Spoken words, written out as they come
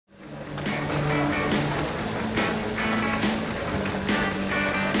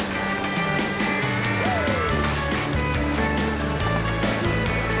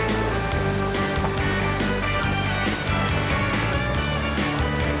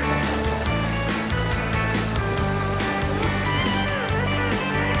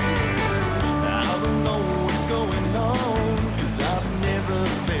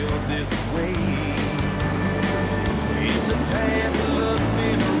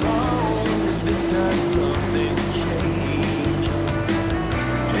this time something's changed.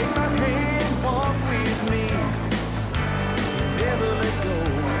 Take my hand, walk with me, never let go.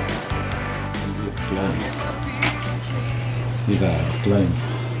 Kita klaim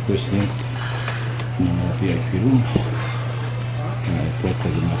presiden nama VIP room. Puerta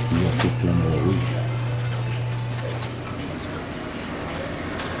de más días se clama hoy.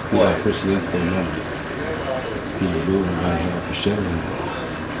 La presidente la pidió la oficial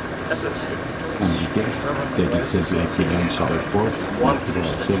que dice VIP lounge report para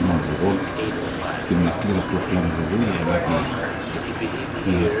hacer más de gol que me quiere proclamar hoy la que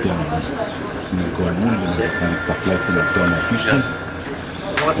y el tema en el común de la flight de la tema Houston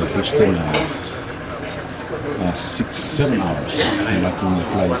 7 hours. I'm like to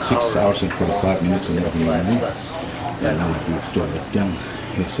fly 6 hours and 45 minutes in the morning. And I will do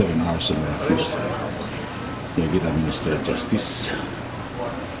it 7 hours in Houston. I get Administrative Justice.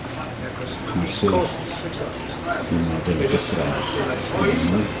 I say, Delegation.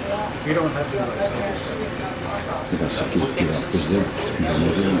 You don't have to do security President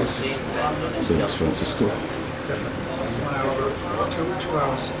San Francisco.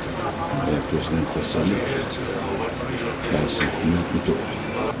 Presidente Summit. That's it.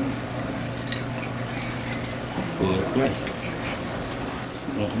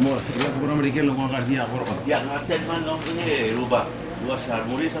 Como americano con guardia gorba. Ya ngaten man nong ini rubah. Dua sar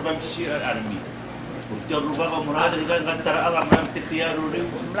muri sampai sir army. Untuk rubah kamu ada di kan antara alam dan tiada ruri.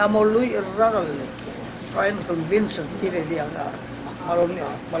 Lamolui ragal. Try and convince kiri dia lah. Kalau dia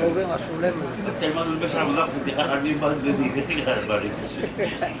nggak sulit. Tema lebih sama nggak ketika army bantu di kan balik.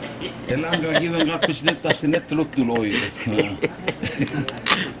 Elang lagi nggak presiden tasnet teluk dulu.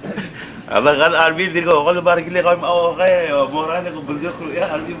 Allah kan army diri kau kalau balik lagi kau mau kayak moralnya kau berdua ya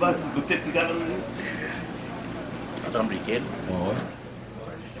army bantu betul tiga kali. Adam Rikel,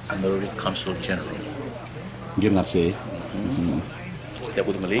 Honorary Consul General. Gimana sih? Kita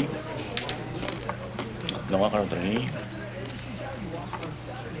butuh Malay. Nama karakter ini.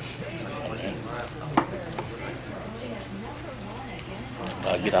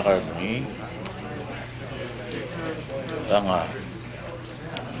 Kita karakter ini. Tanga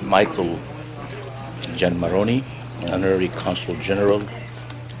Michael Jan Maroni, Honorary Consul General,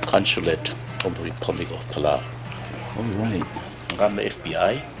 Consulate of the Republic of Palau. All right. Kami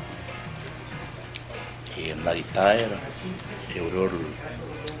FBI, na-retire, uror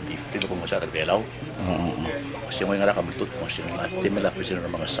di free ko sa Belau. Kasi mo nga nakamaltot ko siya nga timela prisoner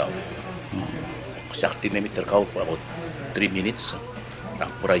ng mga sao. Kasi aktin na meter kao for about 3 minutes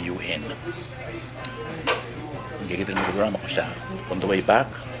nakapura UN. Gigit na programa ko siya. On the way back,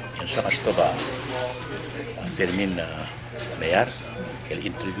 yan sa kasto ba Fermin Mayor, kaya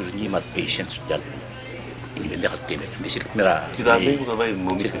interview niya mga patients dyan. Hindi katime. Hindi sikat mira.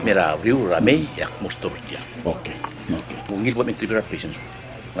 Mira, riu rame yak mustor dia. Okay. Mungil buat interview patients.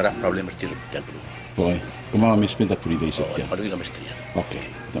 Mara problem bertiru dyan. Okay. Kumama mispinta privation dia. Palu ila mesti. Okay.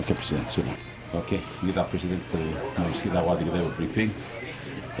 Okay, President. Sudah. Okay. Kita President kita wadi kita briefing.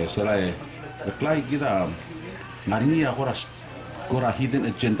 Setelah reply kita nari agora hidden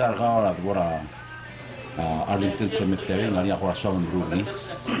agenda agora Arlington Cemetery nari agora soal beruri.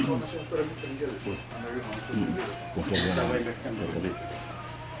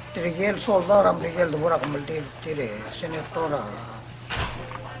 Trigel soldar Trigel dura kemaltir tire senatora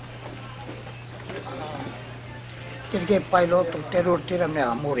Trigel pilot teror tira me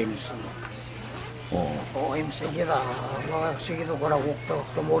Morins. Oh, enseguida seguido con la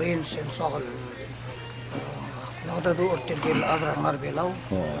waktu Morins en soal nada dur Trigel adra Belau.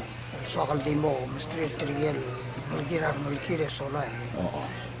 Soal dimo mesti Trigel melkira solai.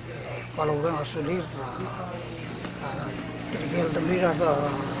 Kalau orang asulir, Trigel demi ada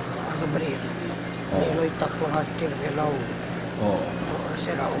berir. Kalau itu tak pengerti Belau.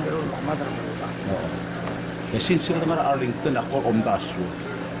 Saya umurul Muhammad Rasulullah. Since mara Arlington ako omdasu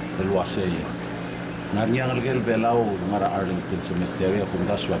luasay. Nariyan Trigel Belau mara Arlington Cemetery ako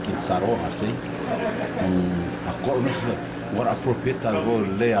omdasu akin taro asay. Ako mesle war appropriate algo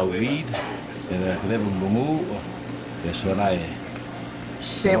lea weed, debun lumu, esonai.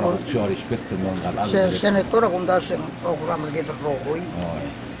 Senatora kundas yang program kita rogoi,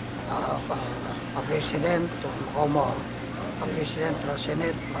 presiden, como presiden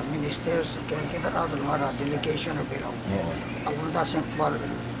tersenet, minister, kita ada ngara delegation bilang, kundas yang kual,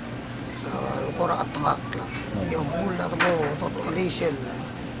 lukora atangak lah, yang mula tu tot kalisel,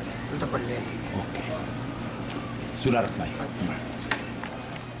 itu belen. Okay. Sudah ramai.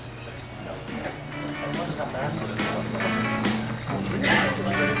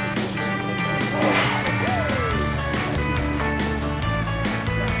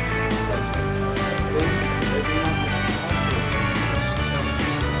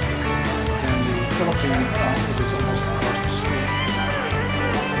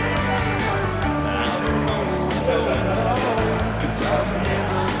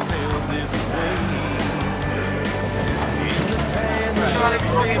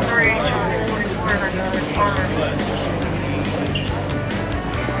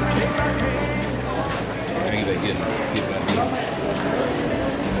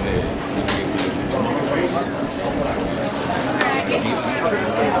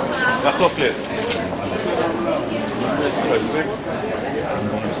 Kakoklet.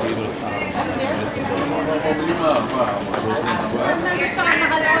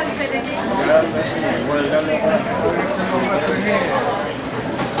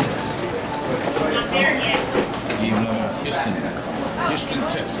 Houston,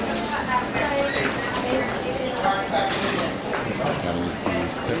 Texas.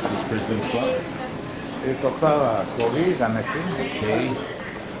 Texas President's Club. Το χθάρα σχολή, ήταν εκεί. Okay.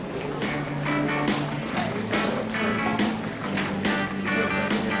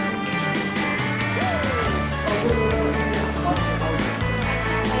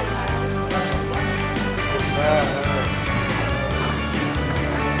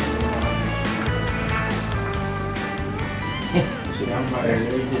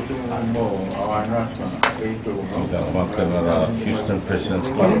 Houston President's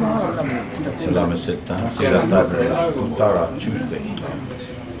Club. Salamat seta. Sila Tara Tuesday.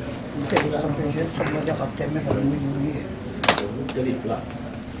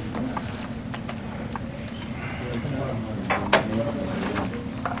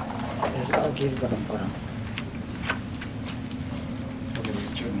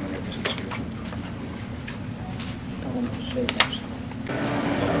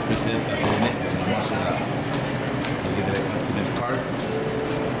 President card.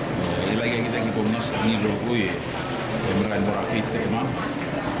 Ilagay kita kung nasa ni logo eh. Emran mo rakita kema.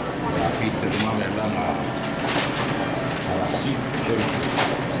 Rakita kema meron sito.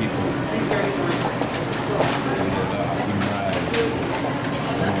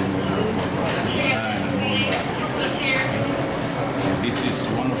 This is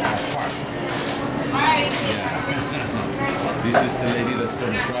one of our park. Yeah. This is the lady that's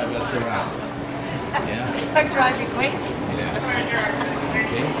going to drive us around. Yeah. I drive you quick. Yeah.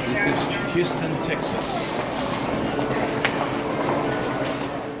 Okay. This is Houston, Texas.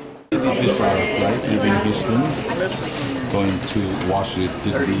 This is our flight leaving Houston, going to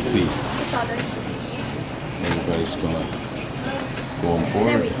Washington, D.C. Everybody's going to go on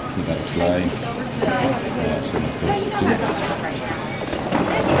board. You got to fly. So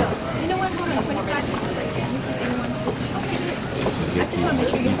You know what? Hold on, 25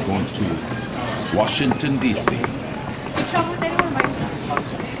 he's going to Washington, D.C. You travel with anyone by yourself?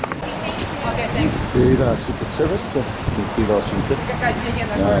 Okay, thanks. Πήγα Secret Service, στη Washington.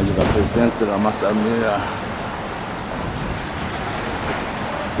 Για τα President να μας αμήνει.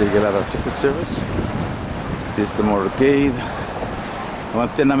 Πήγα τα Secret Service. Στη Motorcade.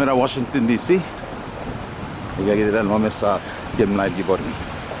 Μantένα μέρα Washington, D.C. Πήγα και ήταν μέσα και μνάει γібορνη.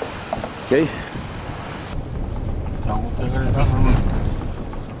 Okay?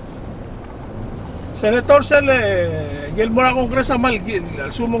 Senator sele gel mora kongresa mal gil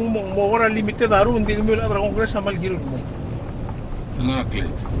sumong mo ora limite daru hindi mo la kongresa mal gil mo Exactly.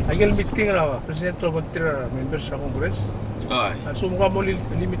 agel meeting ra president of Montreal members sa congress Aye. sumo ka mo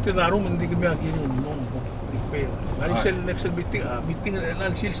limite daru hindi kami agil mo balik sel next meeting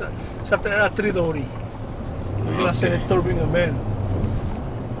lan sil sa tridori la senator bing amen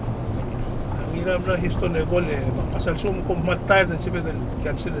Iram na Houston na gol pasal sumo ko matay na siya del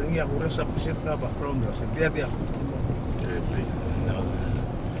cancel niya ko sa president na background sa dia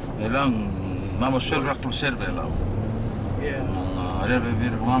Elang vamos a reserva lao. yeah Ahora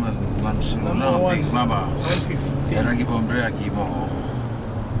vivir vamos a mama. Era que pombre aquí mo.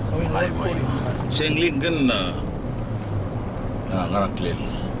 Ay boy. Senglingan na ngaraklen.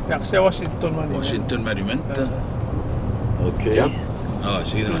 yak sa Washington man Washington Monument. Okay. Ah,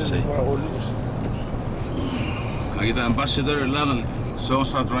 sige na say. Kita ambassador lang so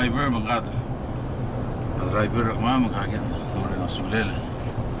sa driver mga driver ma magkakit sobre na sulel.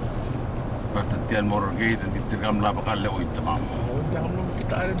 Partatian Motorcade and ditirgam la bakal o tamam. jangan lu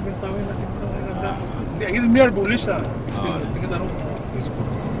kita ada di tawin natin dia ini biar bulis ah kita taruh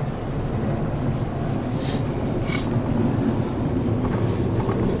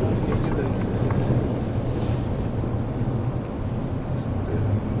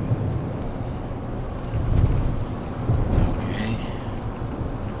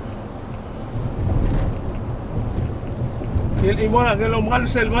Igual que lo mal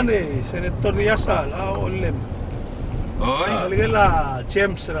se el mane, senator Yasal, olem. Oi. Alge la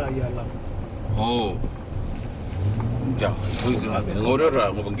James ra ya la. Oh. Ya, ngoro ra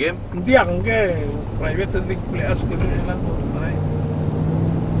mo bang game? Hindi ang ke private thing players ke lang mo maray.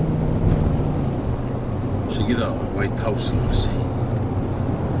 Sige daw, White House na kasi.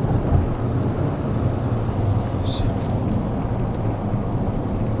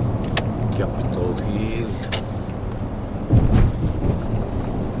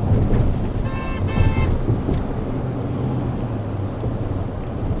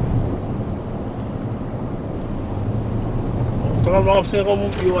 makapsin ko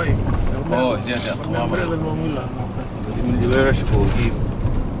mong UI. Oh, iya. Membre dan memula. Menjual sekolah.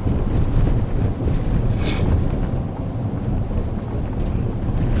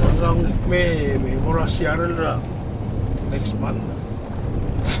 Hanggang may mura Seattle na next month.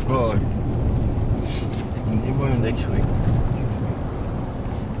 Oh. Hindi mo yung Next week.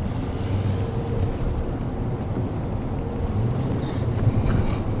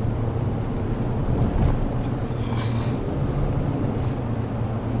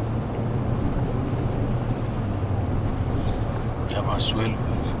 Yaman swell.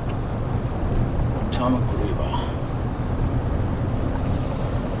 Tama kuriba.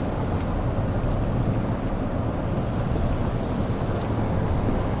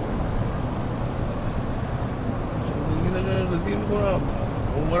 Hindi mo na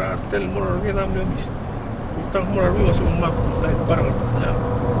umara tel mo na rin namin yung list. Putang mo na rin kasi umak lahat parang na.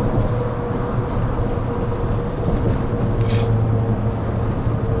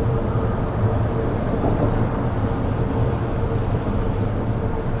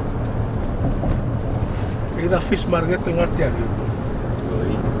 Kita fish market ng artiyan yun.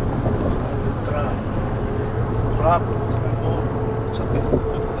 Crab. Sakit.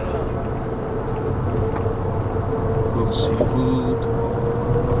 Good seafood.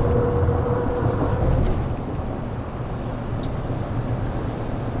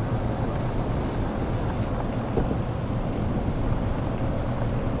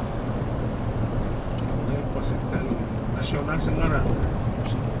 Pasital nasional sengara.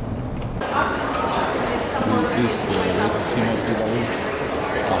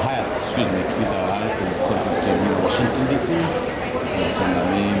 Washington DC, con la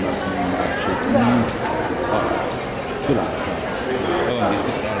misma, oh, this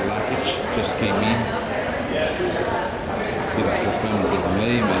is our luggage, just came in. Kita program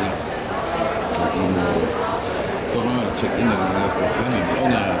delay, maybe. Check in the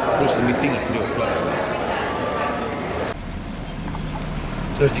program. First meeting at 3 o'clock.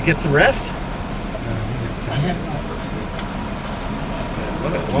 So did you get some rest?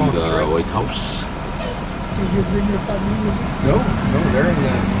 To the White House. Did you bring your family? No, they're in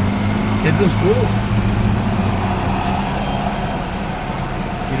the kids in school.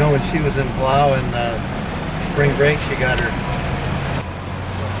 You know, when she was in Palau in spring break, she got her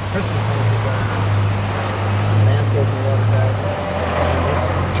Christmas time. She got her landscaping water bag.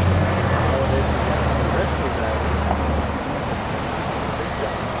 Holidays, she got her rescue bag.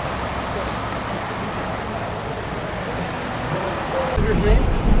 What's your name?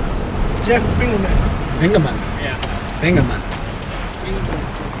 Jeff Bingaman. Bingaman. Yeah. Bingaman.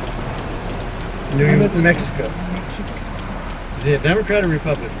 New Mexico. Is he a Democrat or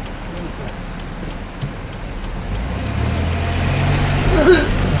Republican?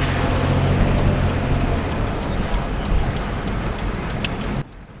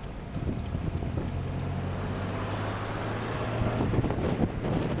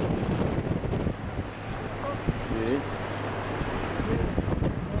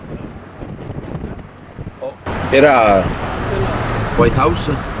 Era White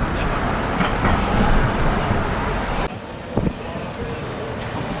House.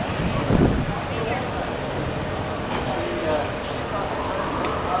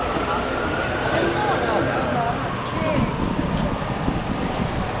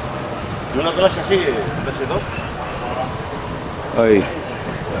 ¿No la conoces así, presidente? Ay.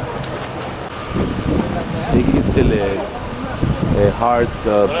 Still is a hard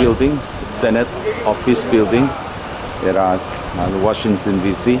building, Senate office building. Era Washington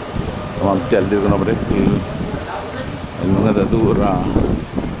DC. Mam tellir ko naman ang mga dadura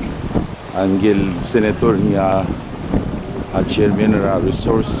anggil senator niya chairman ra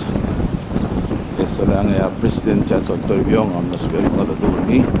resource esa lang ya president chat sa Toyong ang nasbel mga dadura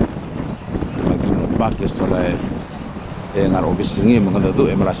ni maging bakis wala ngar office ni mga dadu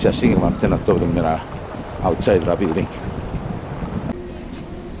emerasya sing mam tenato mera outside ra building.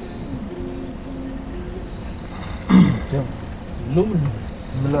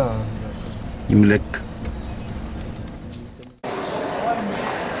 Imlek.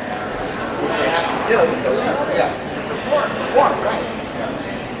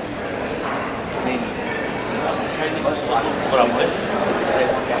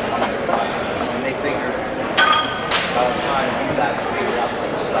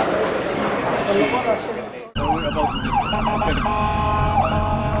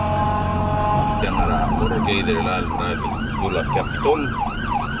 Yang arah Borgay dari lalu Gula Capitol.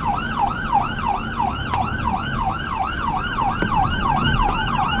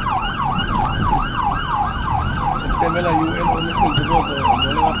 Tema la UN on sa dugo to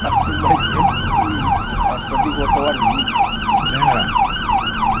wala nga taxi bike after di ko tawag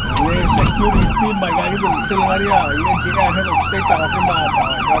security may kaya dito sila nga rin yung sila head of state kasi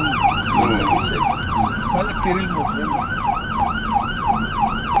makapakan sa balik kiril mo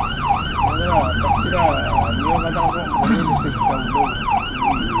tak sila niyo kata ko kung sa ikaw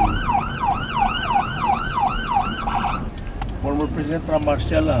former President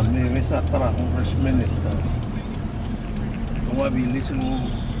Marcial may mesa tara congressman kung mabilis mo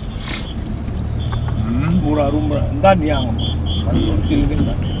mura-rumra dan yang tilgin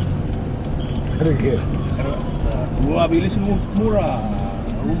na Mura bilis mura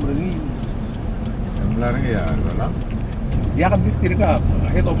rumra ni. Melarang ya, wala. Ya kan diktir ka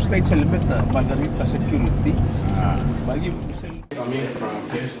head of state element na Margarita security. Bagi misal coming from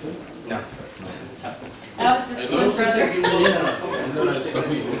Houston. No. That was his twin brother.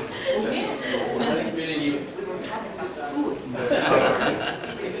 Nice meeting you. Food.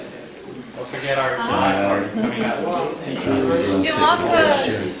 Don't forget our coming out. You're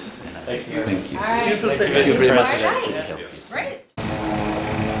welcome. Thank you. Thank you. All right. Thank you very much. All right. Great.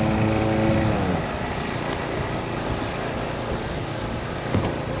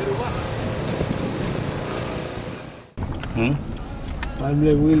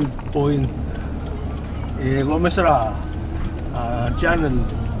 Family will point kung mesra channel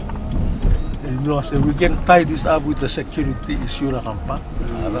we can tie this up with the security issue na kampa.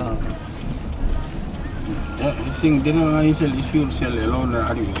 Sing din nga isel issue sel alone na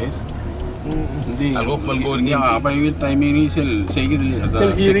RUS. Hindi. Algo malgo ni nga pa yung timing ni sel sige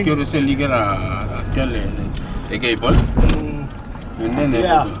security sel ligara tele cable. And then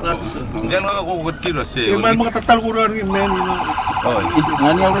Yeah, that's Diyan nga ako kutiro si man mga tatalguran ni men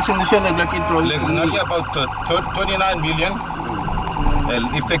nga niya resolution na like control. Ngari about 29 million. And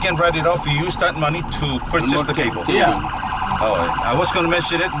if they can write it off, you use that money to purchase the cable. Yeah. Oh, I was going to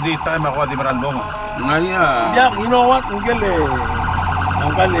mention it the time ako di marandong. Nga niya. Yeah, you know what? Ang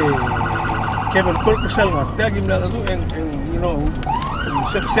cable core sel nga. Tagi na ito and you know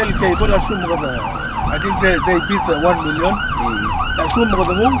sell cable assume ko na. I think they bid 1 million. Assume ko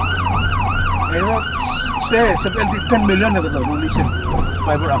na mo. And say 10 million na ito release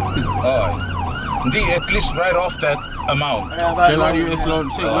fiber optic. Oh. Hindi at least write off that amount. Sel RUS loan.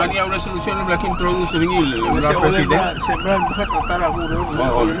 Sel nga niya resolution na like control ni Sringil. Yung president. Siyempre, bakit tatara ko rin?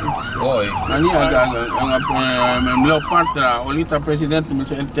 Oy. Nga niya ang law part na ulita president mo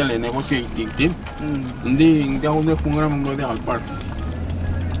sa Intel negotiating team. Hindi ako na kung nga mga local part.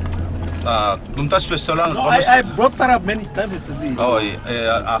 Kumtas pwesto lang. No, I brought that up many times to the. Oy,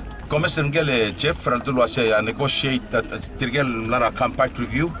 Commissioner Gele Jeff Raldulwa siya negotiate that tirgel lara compact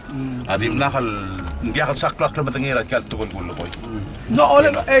review. Adim nakal hindi akal saklak na matangira kal tugol gulo boy. No,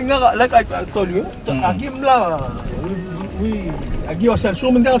 like I told you, agim la we agi wasal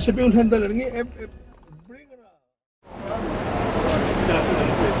sumin dal sa biul handle ngi bring it up.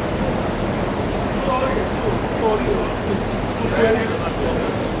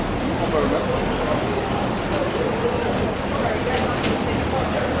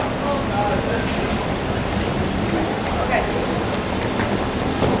 Okay.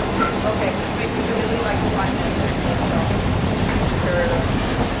 Okay, this week we really like 5 minutes or so. Just prepare it up.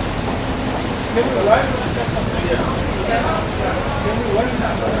 Is that?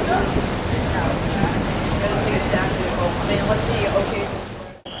 Gotta take a stack to go. I mean, let's see, okay.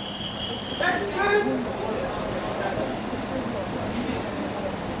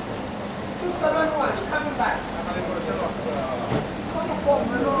 Coming back.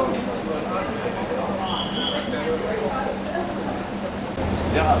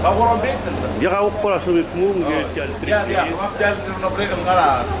 Ya, kawara break. Ya kau pula sulit mung Ya, waktu no break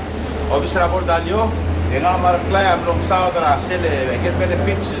ngara. Observador dalio, enga marklaya blom saudara sele get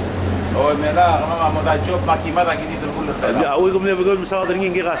benefits. O mela kama moda job makimada gini tergulir. Ya, aku kau betul misal ada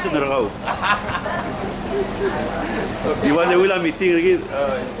ingin kita kasih neraka. Iwan dia ulah meeting lagi.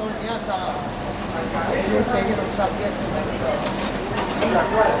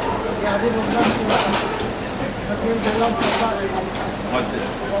 Masih.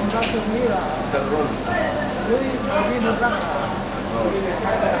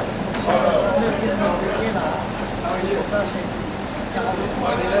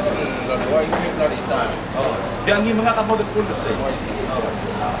 Yang ini mengatakan mau dipulus sih.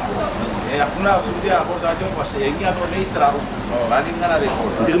 Aku nak sudah aku dah jauh pas ini atau ni terlalu. Balik kan ada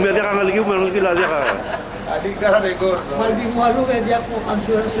rekor. Hindi kami ada kang lagi meron kita dia ka. Balik kan ada rekor. Malding walo kaya di ako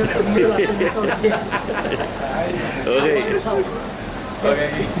answer sa kanila sa Senator Diaz. Okay.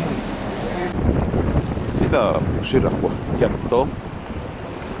 Okay. Kita sudah ko kapto.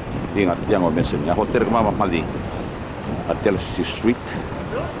 Ingat yang obensen ya hotel mama mali. Hotel Street.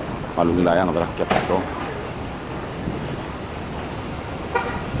 Malung layang adalah kapto.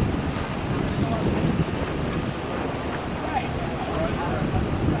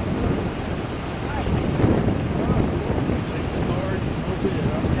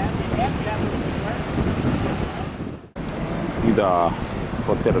 the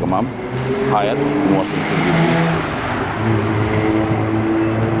hotel Gamam, Hyatt, Washington DC.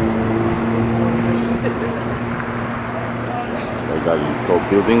 Like a top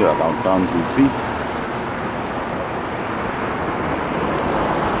building downtown DC.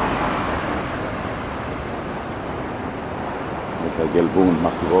 Like a gelbung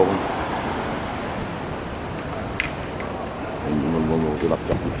makivogen. Tulak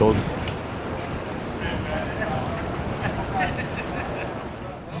Capitol.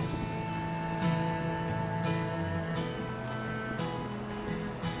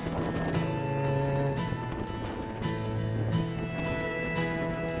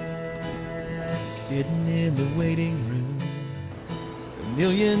 Sitting in the waiting room, a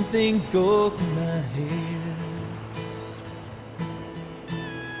million things go through my head.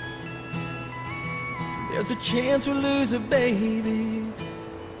 There's a chance we'll lose a baby.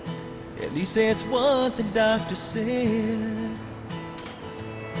 At least that's what the doctor said.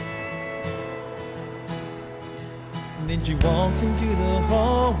 And then she walks into the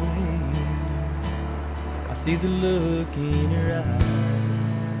hallway. I see the look in her eyes.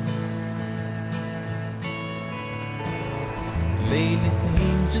 Lately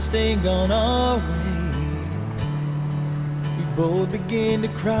things just ain't gone our way. We both begin to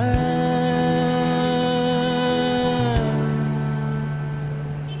cry.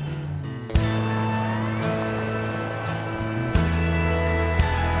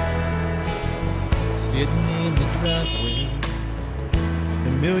 Sitting in the driveway, a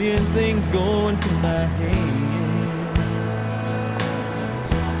million things going through my head.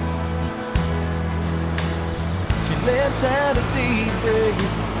 She lets out a deep breath,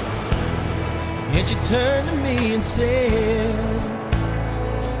 and she turned to me and said,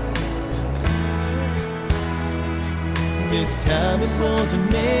 this time it wasn't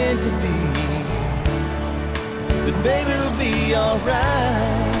meant to be, but baby we'll be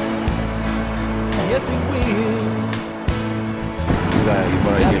alright. Yes, it will.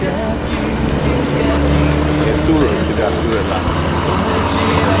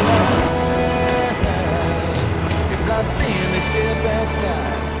 Then they step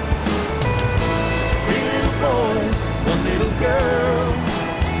outside. 3 little boys, 1 little girl,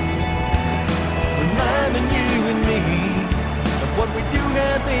 reminding you and me of what we do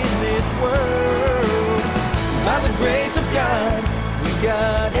have in this world. By the grace of God, we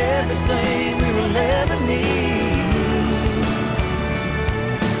got everything we will ever need.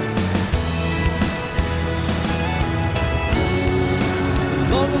 As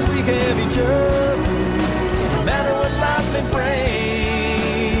long as we have each other, no matter what life may bring.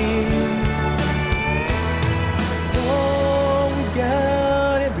 Oh, we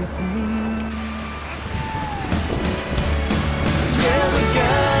got everything. Yeah, we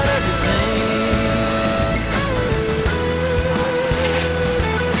got everything.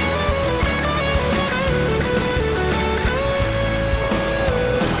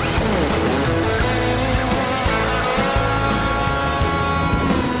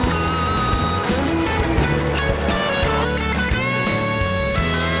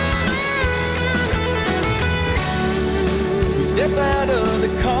 Step out of the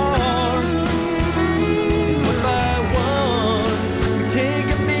car, and one by one, we take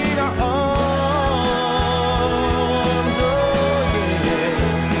them in our arms. Oh yeah.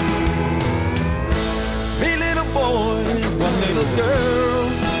 3 little boys, 1 little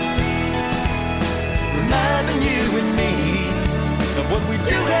girl, reminding you and me of what we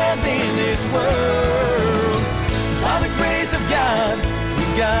do have in this world. By the grace of God, we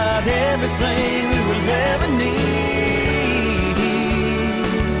got everything we will ever need.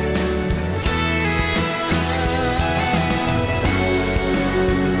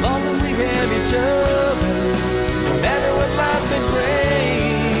 Have each other, no matter what life may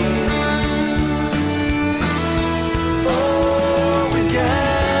bring. Oh, we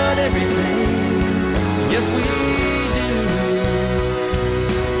got everything. Yes, we do.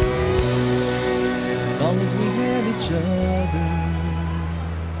 As long as we have each other,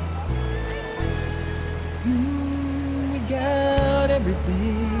 we got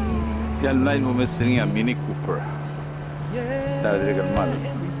everything. Yan line mo missing a Mini Cooper. Dahil ka man.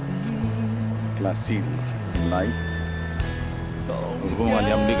 Classic line. Kung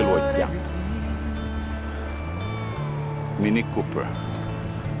alam legal white ya. Mini Cooper.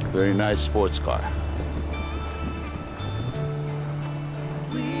 Very nice sports car.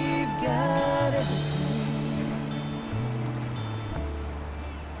 We've got everything.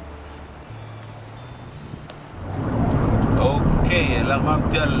 Okay, lamang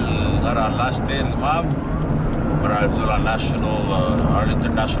tial ngara last day ma'am. Para la National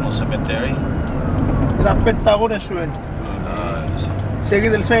Arlington National Cemetery. Rapet ako na suwen.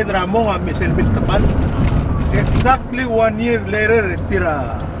 seguido el 6 Ramón a mi servir tamal. Exactly 1 year later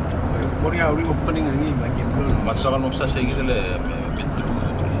retira moria uri opening ini makin belum. Masakan mo sa seguido le bitru.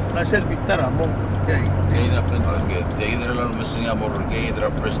 Nasel bitar Ramón. Kaya na plan que te idra la mesinga mor que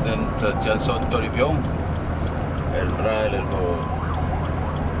idra president Johnson Toribio. El Rael el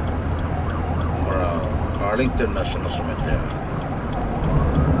Arlington National Cemetery.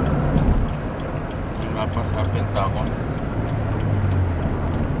 Apa sa Pentagon?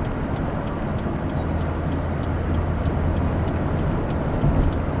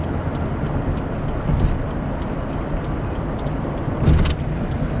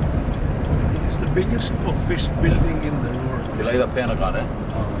 It's the biggest office building in the world. Kila ida Pentagon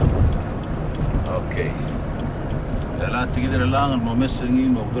Okay. La tigidra lang mo mesingi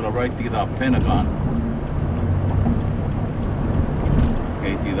mo dura right tigida Pentagon.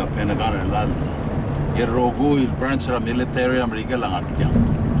 Okay, tigida Pentagon la Yerogu il branch of military America lang at yan.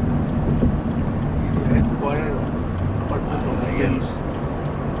 Headquarters Department of Defense.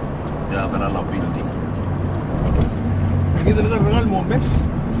 Ya kana la building. Lagi talaga rangal mo mes.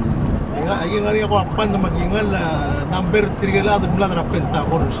 Ay nga ako apan na magingal number 3 lado mula na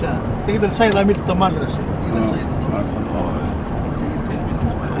Pentagon siya. Sige dal say damit tamal ra siya.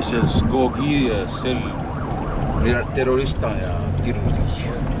 Ese Skogi sel terrorista ya tirudi.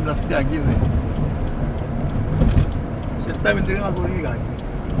 Nasti agir. También tienen algo de aquí.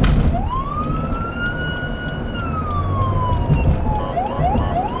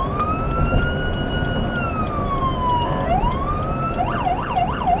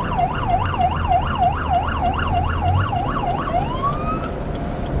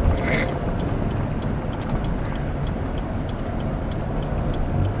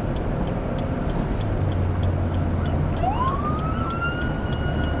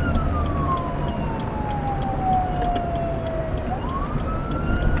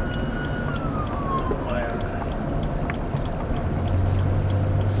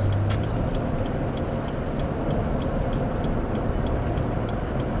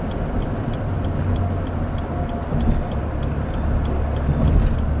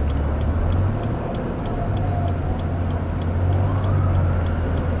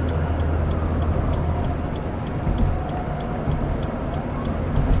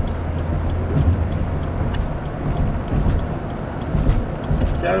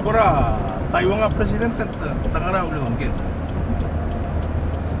 Ahora, Taiwan ang presidente tangara uli mungkin.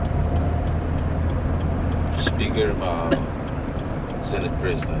 Speaker Senate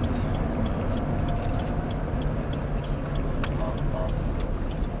President.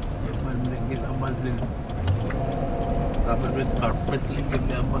 Amal bling. Tapos may carpet lingin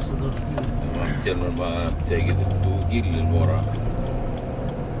may ambassador. Tiyan mo tegi the tugil in mora.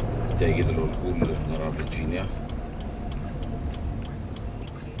 Tegi the lolkul nara Virginia.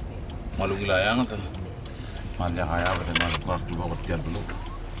 Malu wilayah tu, malu kaya betul malu kuat tu bawa tiar dulu.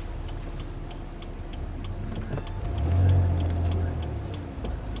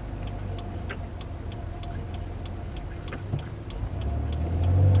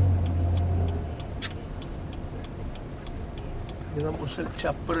 Kita pusat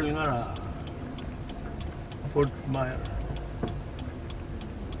chapter lengar Fort Myers.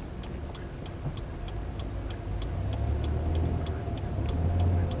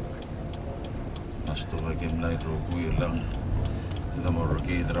 Hasta lagi mulai rogu yang nama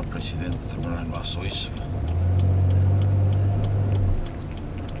rogi dari presiden termalan masois.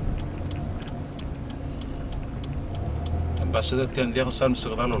 Ambassador tiang dia kesan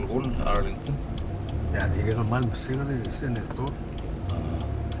sekadar lolgul Arlington. Ya, dia kan mal mesti kan dia senator.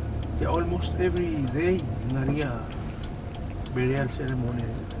 Ya, almost every day naria burial ceremony.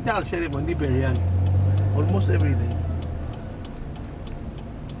 Jangan ceremony burial. Almost every day.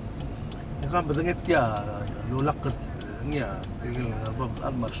 Kan bedenget ya lulaket niya tinggal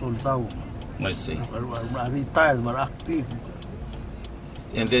ab masul tahu. I see. Retired, mar aktif.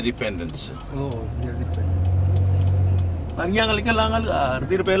 And their dependents. Oh, dia depend. Ang yang langal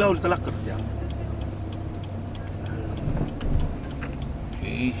artir Palau talak kerja.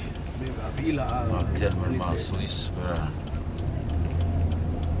 Okay. Bila German masois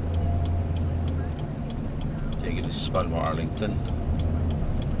Take it to Spalmore, Arlington.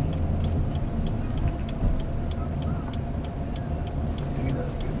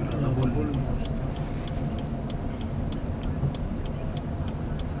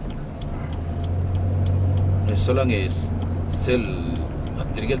 So lang is sel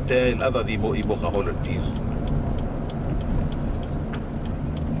atrigal tayo ada di mo ibo ka holer tir.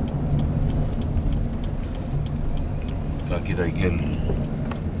 Kita igel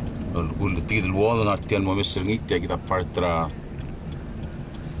kul tigid الوضع نارتيان mo messer ngit kita partra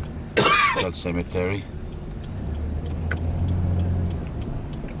Called cemetery.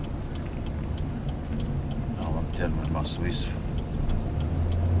 Now I'm telling my Swiss.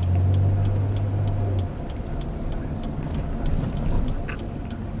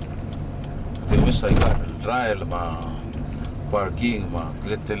 Bisa ikat drive ma parking ma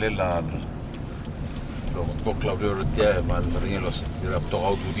tletelela lo kokla bro dia ma meringelo stirap to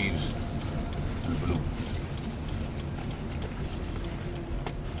out budis blue.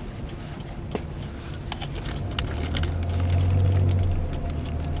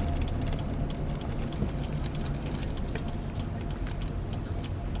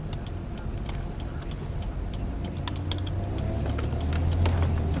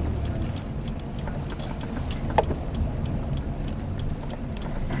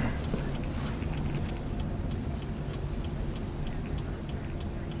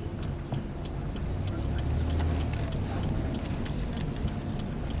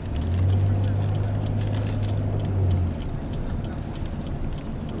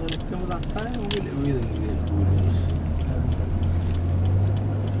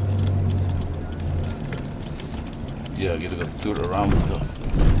 Yeah, get a tour around the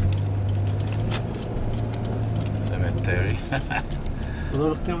cemetery.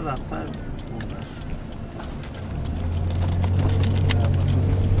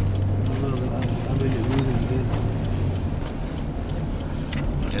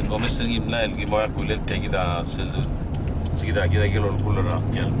 En Gómez Gimla, el Gimora Kulel, te queda seguida que lo culera,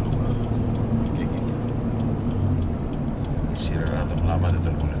 que el blue. Si era la madre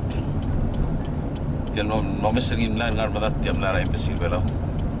del culete. Que no me seguim la en armada te hablar imbécil, ¿verdad?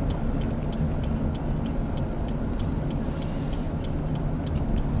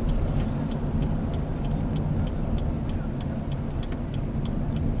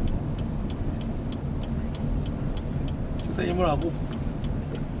 Kita yang mula aku.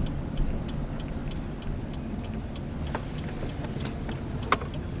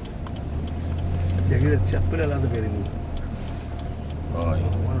 Ya kita siapa lah tu beri mu. Oh,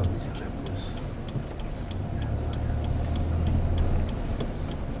 one of these chapters.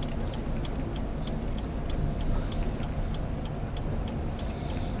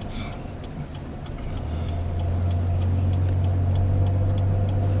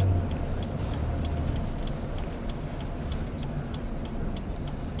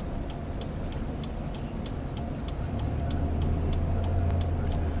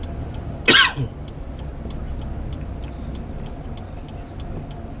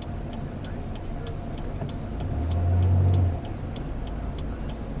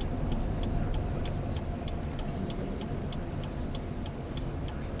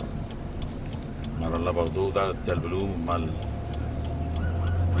 la برضو دار البلوم مال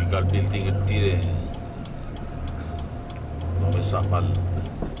legal building التيرة ما بيصح مال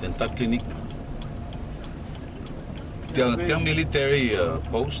dental clinic Tiang military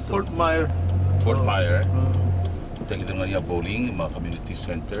post Fort Myer Tiang itu namanya bowling ma community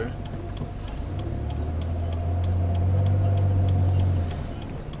center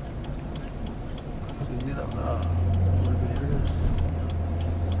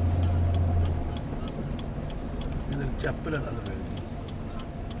chapel and other building.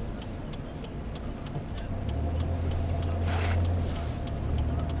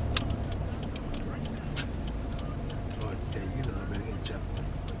 Oh, yeah, you know the building chapel.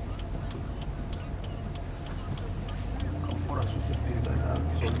 Come for us to be like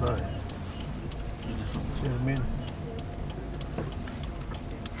soldado. Chairman.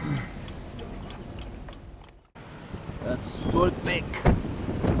 That's Stolbeck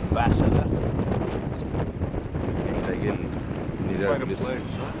Basada. Quite a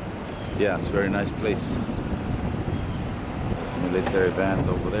place, huh? Yeah, it's a very nice place. There's a military band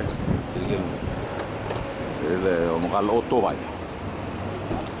over there. ومقال اوتو باي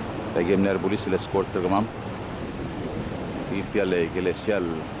تاجي من البوليس الاسكورت كمان تيجي على الجلسيال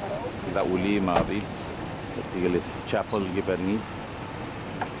كده ولي ما بي تيجي للشابل جبرني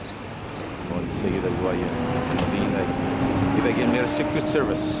ونسيد الجوايا مدينة كده جي من السكيورت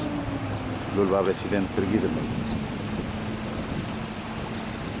سيرفيس لول باب ريسيدنت ترجيد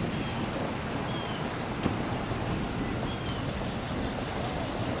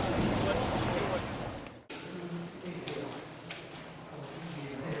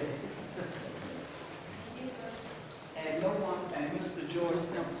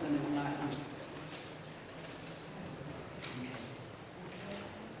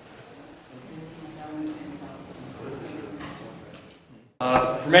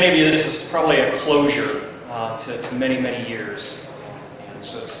For many of you, this is probably a closure to many, many years. And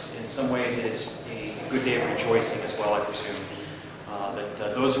so it's, in some ways, it is a good day of rejoicing as well, I presume.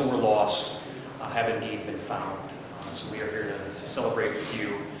 that those who were lost have indeed been found. So we are here to celebrate with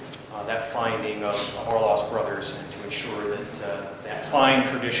you that finding of our lost brothers and to ensure that that fine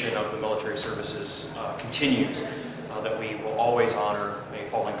tradition of the military services continues, that we will always honor a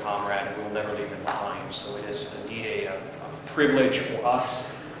fallen comrade and we will never leave him behind. So it is indeed a privilege for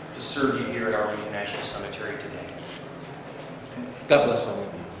us to serve you here at Arlington National Cemetery today. God bless all of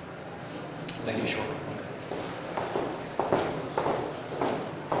you. Thank you shortly.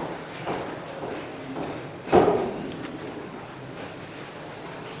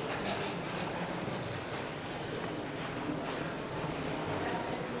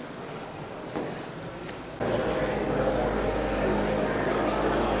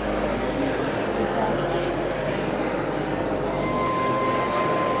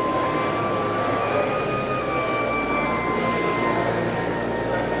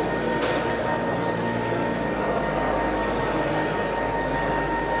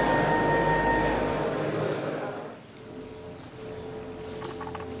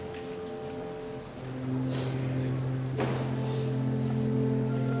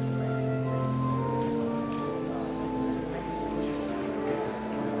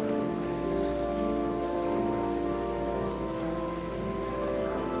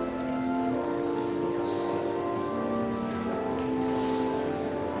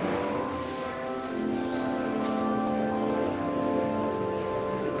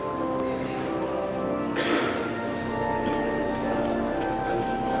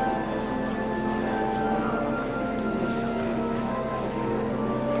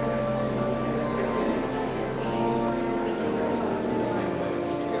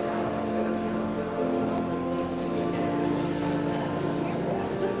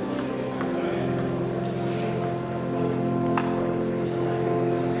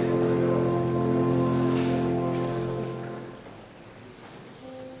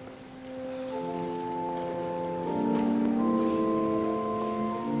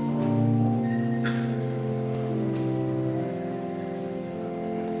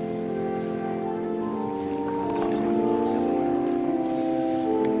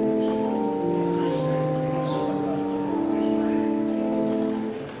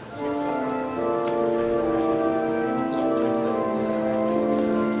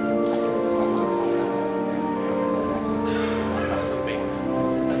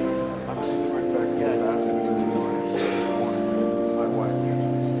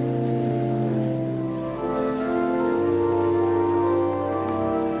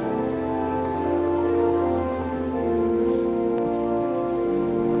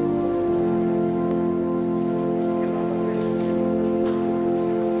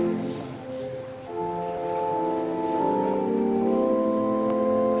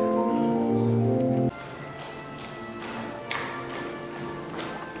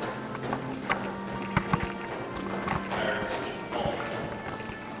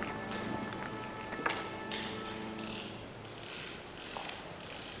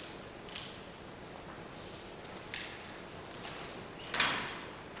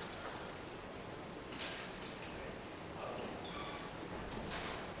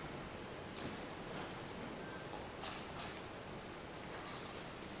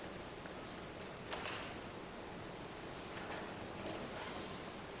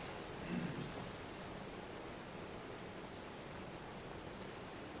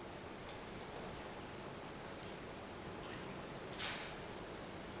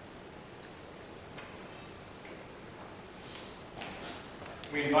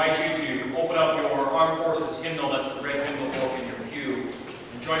 We invite you to open up your Armed Forces hymnal, that's the red hymnal book in your pew,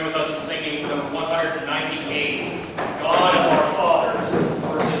 and join with us in singing number 198, God of Our Fathers,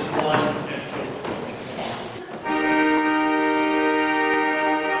 verses 1 and 4.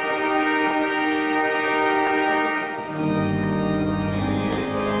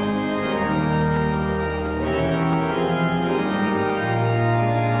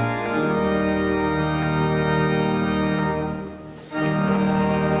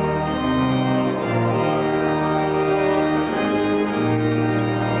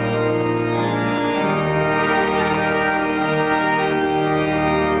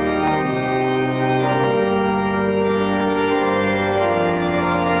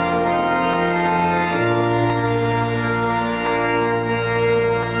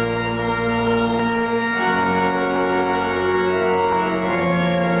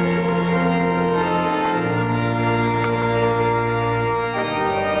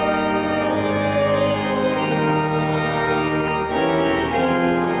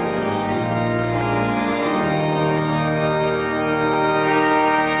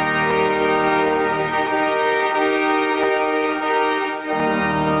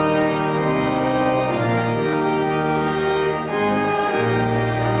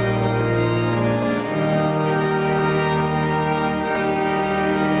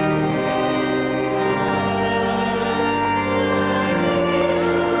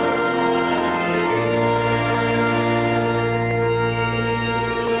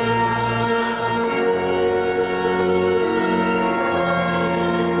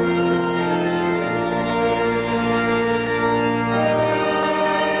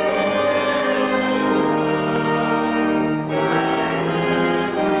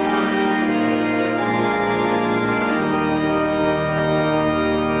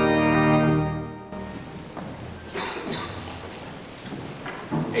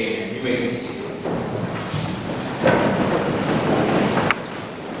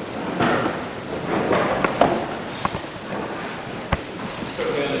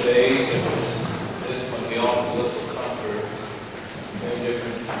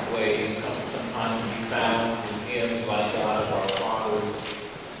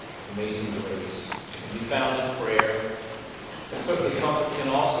 found in prayer, and certainly comfort can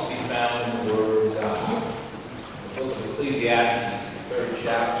also be found in the Word of God. The book of Ecclesiastes, the 3rd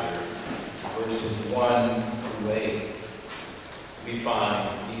chapter, verses 1 through 8, we find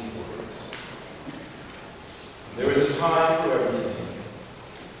these words. There is a time for everything,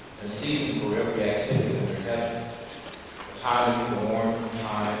 and a season for every activity under heaven. A time to be born, a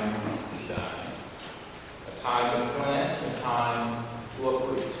time to die. A time to plant, and a time to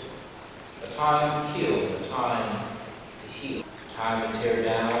uproot. A time to kill, and a time to heal. A time to tear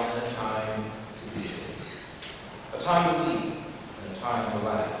down, and a time to build. A time to weep, and a time to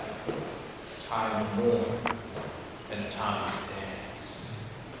laugh. A time to mourn, and a time to dance.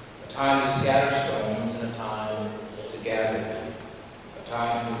 A time to scatter stones, and a time to gather them. A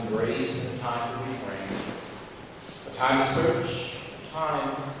time to embrace, and a time to refrain. A time to search, a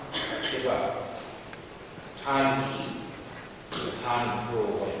time to give up. A time to keep, a time to throw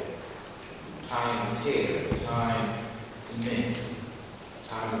away. A time to tear, a time to mend. A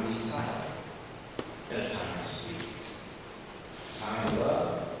time to be silent, and a time to speak. A time to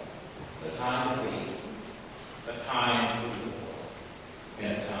love, and a time to hate. A time for war,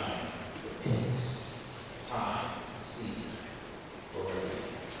 and a time for peace. A time, a season for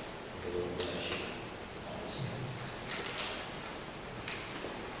everything. The Lord bless you.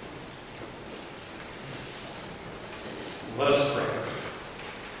 Let us pray.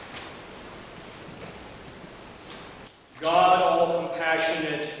 God, all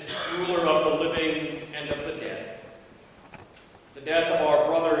compassionate, ruler of the living and of the dead, the death of our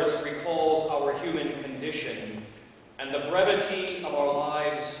brothers recalls our human condition and the brevity of our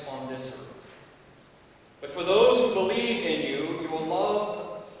lives on this earth. But for those who believe in you, your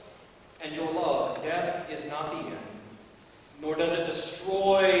love, death is not the end, nor does it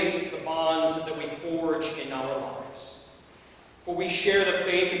destroy the bonds that we forge in our lives. For we share the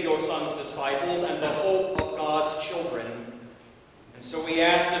faith of your Son's disciples and the hope of God's children. And so we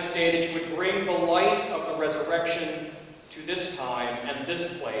ask this day that you would bring the light of the resurrection to this time and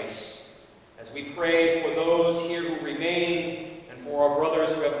this place, as we pray for those here who remain and for our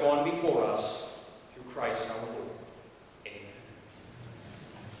brothers who have gone before us, through Christ our Lord.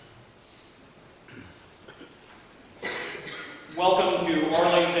 Welcome to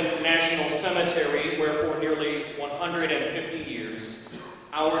Arlington National Cemetery, where for nearly 150 years,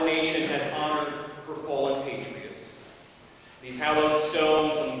 our nation has honored her fallen patriots. These hallowed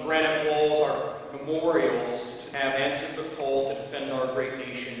stones and granite walls are memorials to have answered the call to defend our great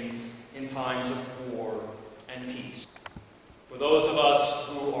nation in times of war and peace. For those of us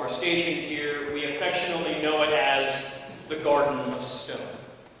who are stationed here, we affectionately know it as the Garden of Stone.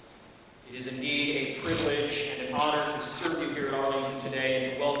 It is indeed a privilege and an honor to serve you here at Arlington today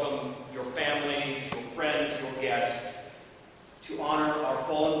and to welcome your families, your friends, your guests, to honor our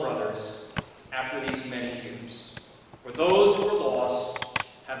fallen brothers after these many years. For those who were lost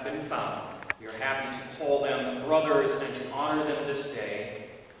have been found. We are happy to call them brothers and to honor them this day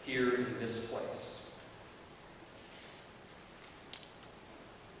here in this place.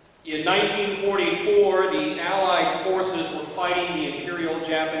 In 1944, the Allied forces were fighting the Imperial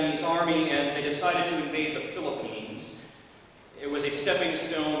Japanese Army, and they decided to invade the Philippines. It was a stepping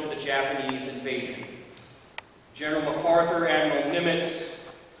stone to the Japanese invasion. General MacArthur, Admiral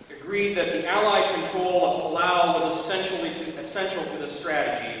Nimitz, agreed that the Allied control of Palau was essential to the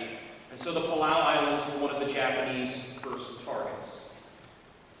strategy, and so the Palau Islands were one of the Japanese first targets.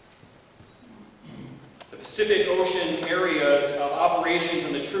 The Pacific Ocean areas of operations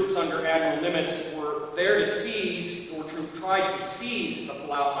and the troops under Admiral Nimitz were there to seize, or tried to seize, the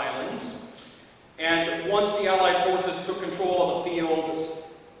Palau Islands. And once the Allied forces took control of the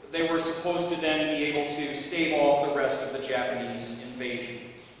fields, they were supposed to then be able to stave off the rest of the Japanese invasion.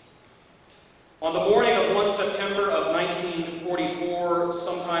 On the morning of 1 September of 1944,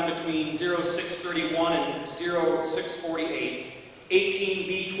 sometime between 0631 and 0648, 18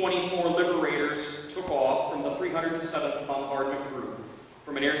 B-24 Liberators took off from the 307th Bombardment Group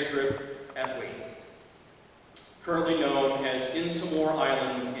from an airstrip at Wade, currently known as Insamor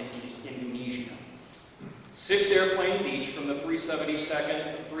Island in Indonesia. 6 airplanes each from the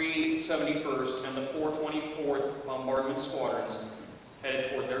 372nd, the 371st, and the 424th Bombardment Squadrons headed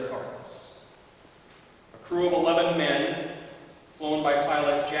toward their targets. A crew of 11 men, flown by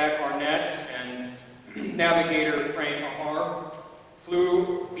pilot Jack Arnett and navigator Frank Ahar,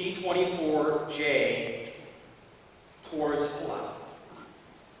 flew B-24J towards Palau.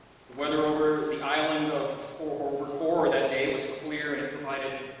 The weather over the island of Koror that day was clear and it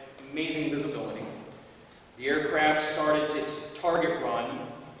provided amazing visibility. The aircraft started its target run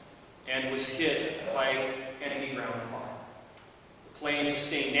and was hit by enemy ground fire. The planes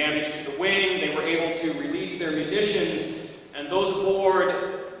sustained damage to the wing. They were able to release their munitions, and those aboard,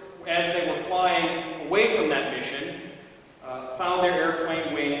 as they were flying away from that mission, found their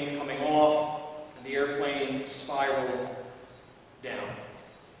airplane wing coming off, and the airplane spiraled down,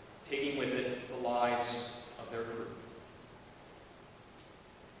 taking with it the lives of their crew.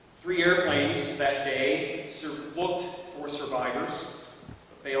 3 airplanes that day looked for survivors,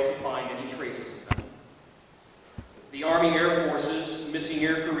 but failed to find any traces of them. The Army Air Force's missing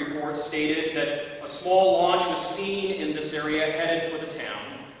aircrew report stated that a small launch was seen in this area headed for the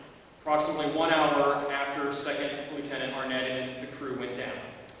town, approximately 1 hour after 2nd Lieutenant Arnett and the crew went down.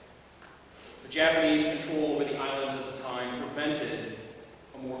 The Japanese control over the islands at the time prevented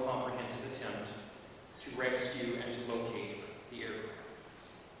a more comprehensive attempt to rescue and to locate the aircraft.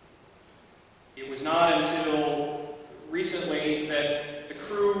 It was not until recently that the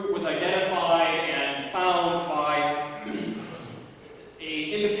crew was identified and found by an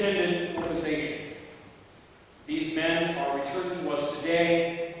independent organization. These men are returned to us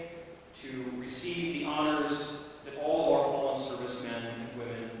today to receive the honors that all of our fallen servicemen and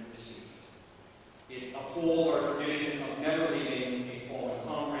women receive. It upholds our tradition of never leaving a fallen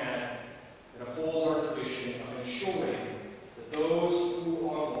comrade. It upholds our tradition of ensuring that those who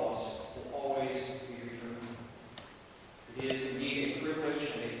are lost will always be returned. It is indeed a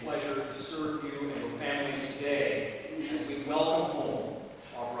privilege and a pleasure to serve you and your families today as we welcome home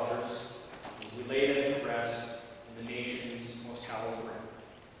our brothers, as we lay them to rest in the nation's most hallowed ground.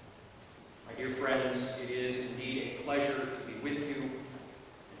 My dear friends, it is indeed a pleasure to be with you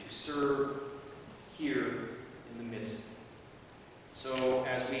and to serve here in the midst. So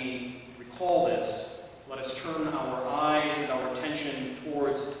as we recall this, let us turn our eyes and our attention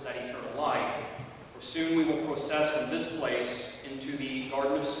towards that eternal life, for soon we will process from this place into the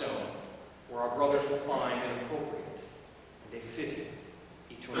Garden of Stone, where our brothers will find an appropriate and a fitting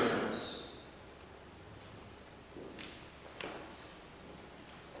eternal rest.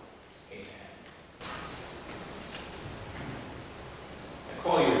 I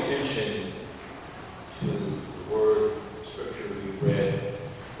call your attention to the word scripture we read. It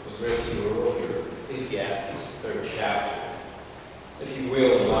was read to you earlier, Ecclesiastes, 3rd chapter. If you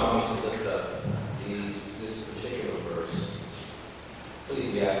will, allow me to lift up this particular verse.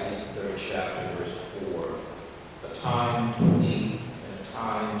 Ecclesiastes, 3rd chapter, verse 4. A time to weep and a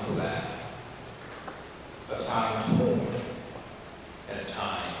time to laugh. A time to mourn and a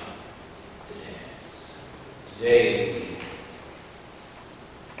time to dance. Today we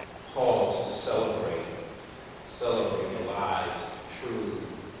pause to celebrate the lives of true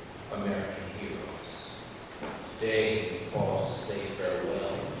American heroes. Today we pause to say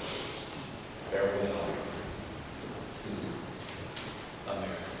farewell to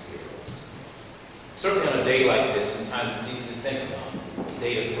America's heroes. Certainly on a day like this, sometimes it's easy to think about the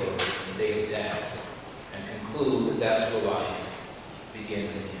date of birth and the date of death and conclude that that's where life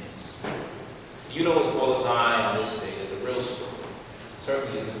begins and ends. You know as well as I on this day that the real story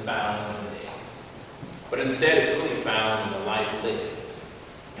certainly isn't found in the day, but instead it's really found in the life lived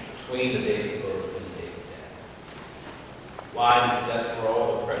between the date of birth and the date of death. Why? Because that's where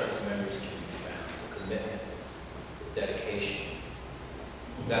all the precious memories can be found: the commitment, the dedication.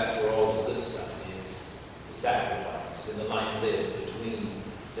 That's where all the good stuff is: the sacrifice and the life lived between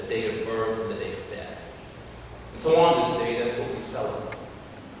the date of birth and the date of death. And so on this day, that's what we celebrate.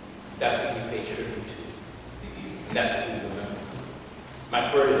 That's what we pay tribute to, and that's what we remember. My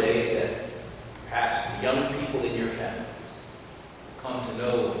prayer today is that perhaps the young people in your families come to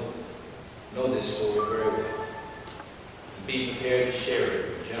know this story very well, and be prepared to share it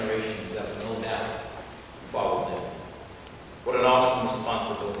with generations that will no doubt follow them. What an awesome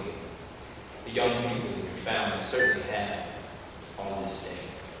responsibility the young people in your family certainly have on this day.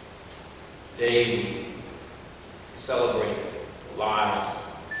 Today we celebrate the lives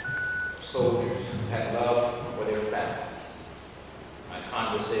of soldiers who had love for their families. My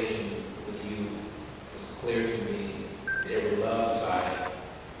conversation with you was clear to me. They were loved by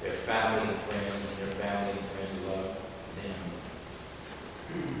their family and friends, and their family and friends loved them.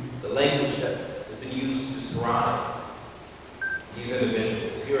 The language that has been used to describe these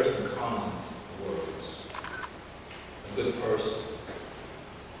individuals, here are some common words: a good person,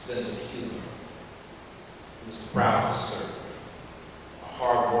 sense of humor, who's proud to serve, a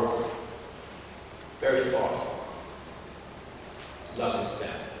hard worker, very thoughtful, love his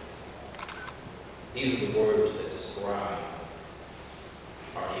family. These are the words that describe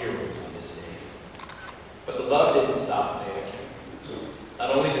our heroes on this day. But the love didn't stop there.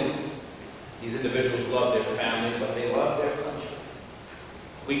 Not only did these individuals love their family, but they loved their country.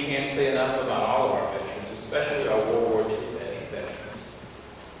 We can't say enough about all of our veterans, especially our World War II veterans.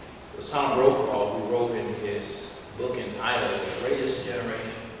 was Tom Brokaw, who wrote in his book entitled The Greatest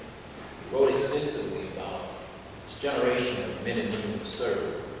Generation. He wrote extensively about this generation of men and women who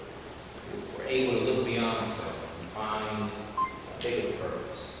served, who were able to look beyond self and find a bigger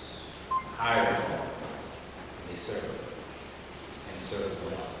purpose, a higher calling. They served, and served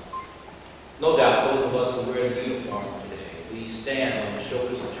well. No doubt, those of us who wear the uniform today, we stand on the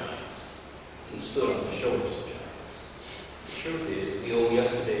shoulders of giants, who stood on the shoulders of giants. The truth is, we owe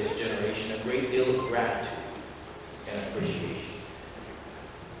yesterday's generation a great deal of gratitude and appreciation.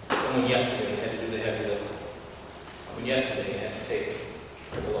 Someone yesterday had to do the heavy lifting. Someone yesterday had to take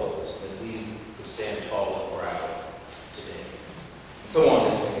the blows that we could stand tall and proud today. And so on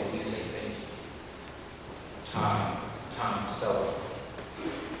this way, we say thank you. Time to celebrate.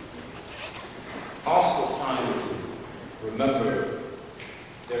 Also time to remember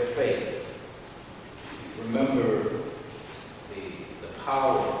their faith. Remember the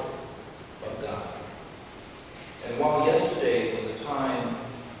power of God. And while yesterday was a time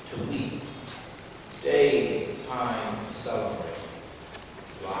to weep, today is a time to celebrate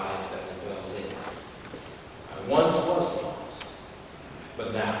lives that were well lived. I once was lost,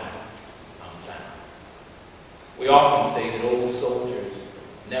 but now I'm found. We often say that old soldiers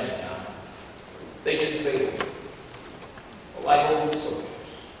never die. They just fade. But like old soldiers,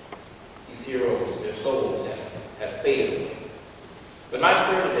 these heroes, their souls have faded away. But my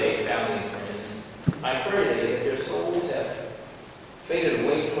prayer today, family and friends, my prayer today is that their souls have faded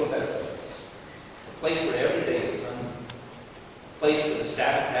away to a better place. A place where every day is sunny. A place where the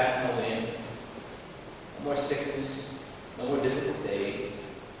Sabbath hath no end. No more sickness, no more difficult days.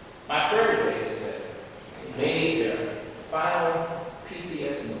 My prayer today is that they made their final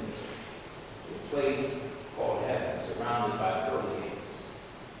PCS move to a place called heaven, surrounded by pearly gates.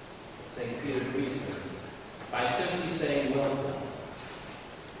 St. Peter greeted them by simply saying, well done.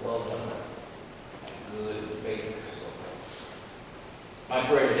 Well done, good and faithful soul. My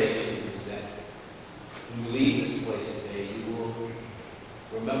prayer today, too, is that when you leave this place today, you will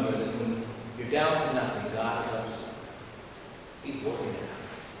remember that when you're down to nothing, God is up to something. He's working it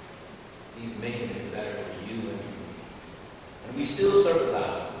out. He's making it better for you and for me. And we still serve a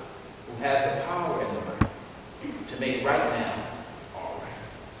God who has the power and the right to make right now all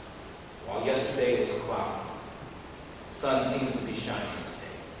right. While yesterday was cloudy, the sun seems to be shining.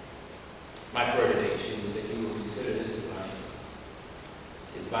 My prayer today, too, is that you will consider this advice.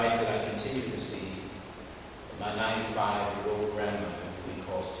 It's the advice that I continue to receive from my 95-year-old grandmother, who we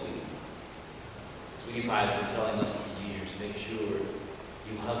call Sweetie. Sweetie Pie has been telling us for years, make sure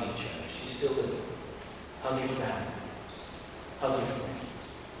you hug each other. She's still living. Hug your family members. Hug your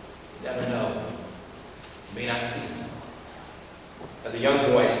friends. You never know. You may not see them. As a young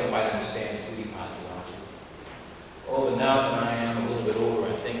boy, I didn't quite understand Sweetie Pie's logic. Oh, but now that I am a little bit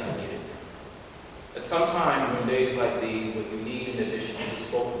older, I think I get it. That sometime during days like these, what you need in addition to the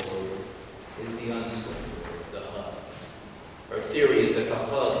spoken word is the unspoken word, the hug. Her theory is that the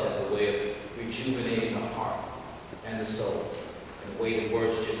hug has a way of rejuvenating the heart and the soul in a way that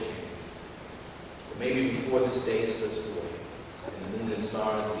words just can't. So maybe before this day slips away and the moon and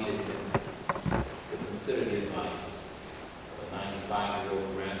stars meet at midnight, you'll consider the advice of a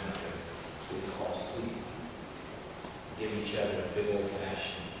 95-year-old grandmother who we call Sweetie. Give each other a big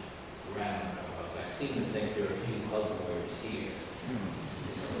old-fashioned grandmother. I seem to think there are a few hug words here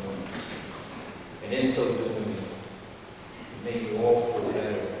this morning. And in so doing, may you all feel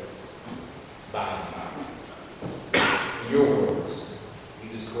better by and by. In your words, you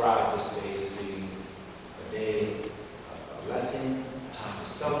describe this day as being a day of blessing, a time to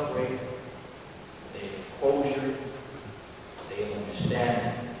celebrate, a day of closure, a day of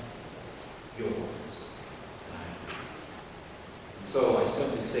understanding. Your words. And so I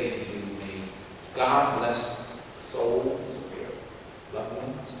simply say to you, God bless the souls of your loved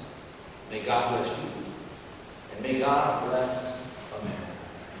ones. May God bless you. And may God bless America.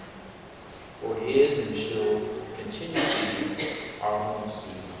 For it is and shall continue to be our home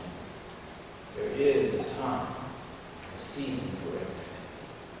sweet home. There is a time, a season for everything.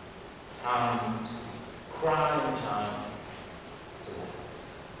 Time to cry and time to laugh.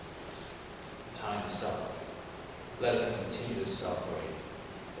 Time to celebrate. Let us continue to celebrate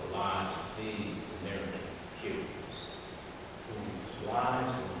the lives of these American heroes, whose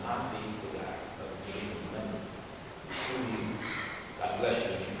lives will not be forgotten, but be remembered through you. God bless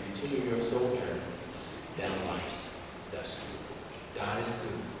you as you continue your sojourn down life's dusty road. God is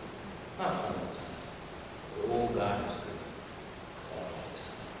good, not sometimes, but oh, God is good all the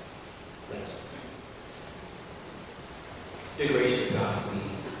time. Let us pray. Dear gracious God,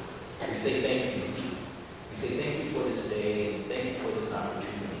 we say thank you. We say thank you for this day, and thank you for this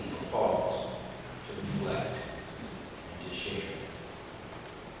opportunity to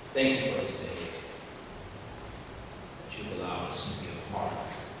Thank you for this day that you've allowed us to be a part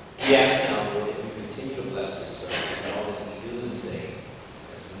of. We ask now, Lord, that you continue to bless this service and all that we do and say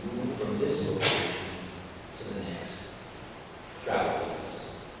as we move from this location to the next. Travel with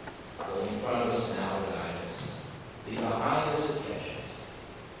us. Go in front of us now and guide us. Be behind us and catch us.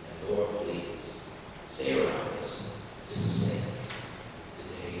 And Lord, please, stay around us to sustain us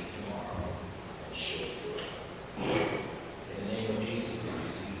today, tomorrow, and surely forever. In the name of Jesus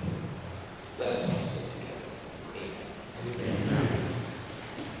Christ, bless us together. Amen.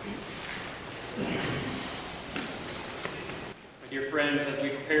 My dear friends, as we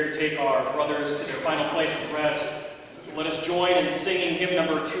prepare to take our brothers to their final place of rest, let us join in singing hymn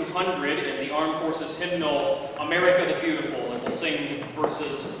number 200 in the Armed Forces hymnal, America the Beautiful, and we'll sing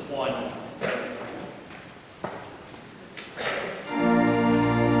verses 1 through 3.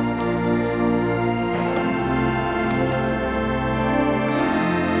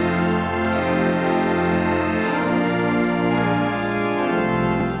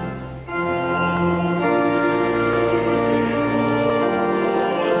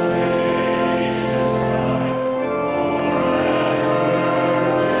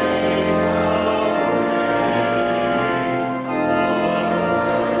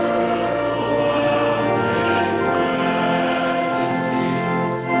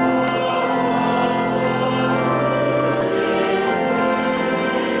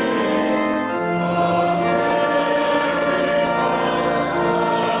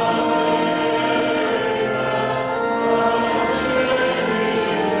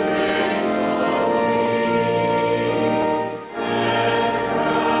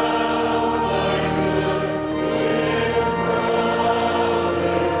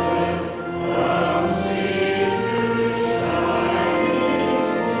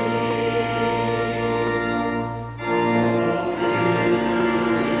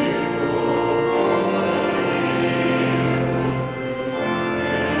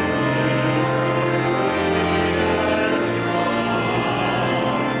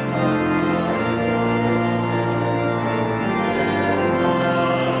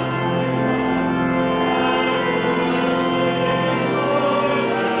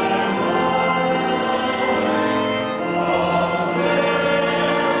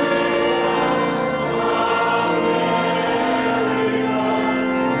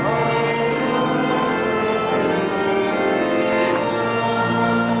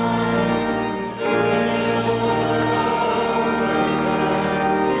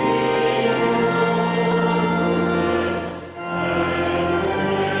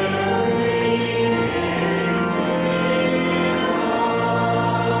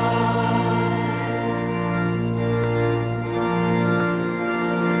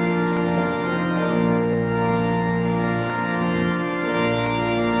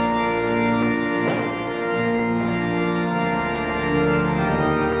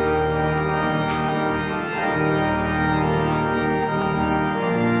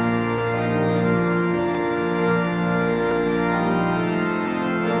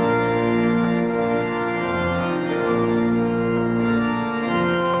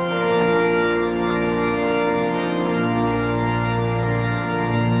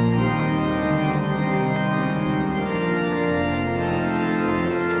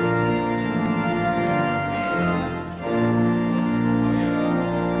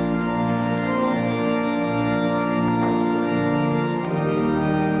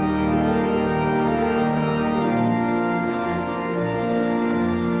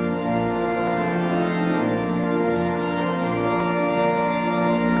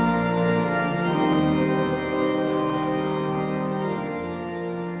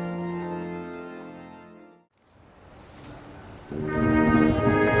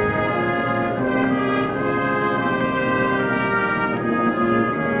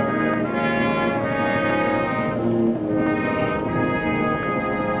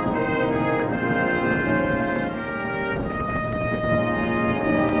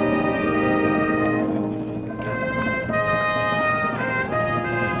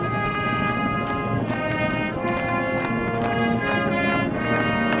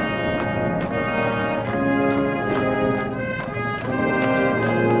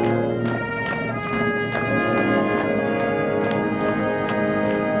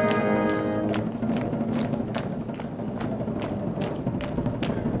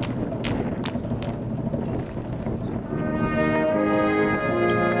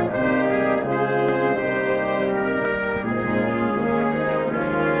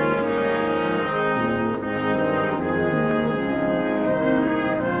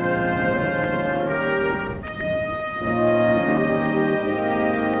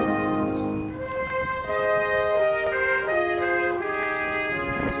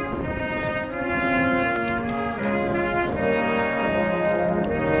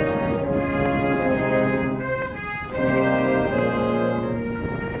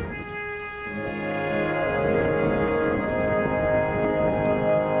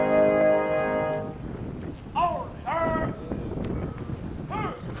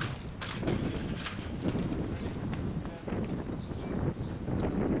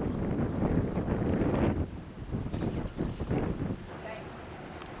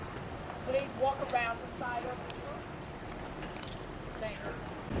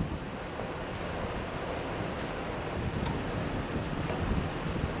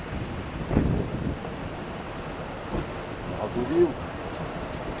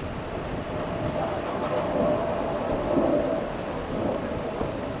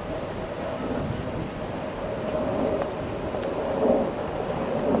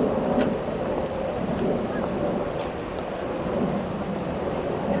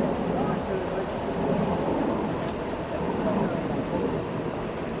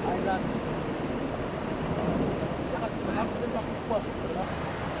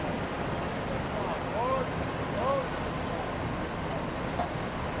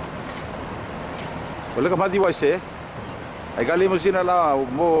 Wala ka madiwas eh. Ay gali mo sinala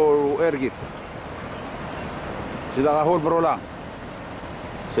mo ergit. Sida ka hol bro lang.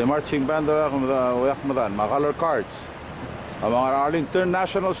 Sa marching band wayak madan, mga color cards. Ang mga Arlington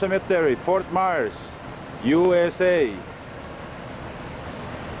National Cemetery, Fort Myers, USA.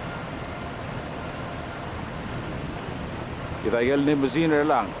 Kita gal ni machine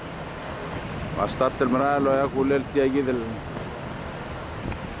lang. Basta terminal ya kulel tiagi del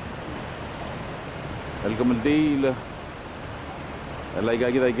القمنديل اللي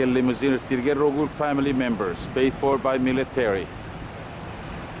قاعد يقول ليموزين تلقى رجل family members paid for by military.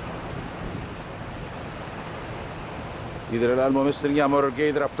 إذا الآن ممثل يا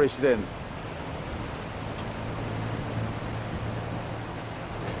مرقيدرا president.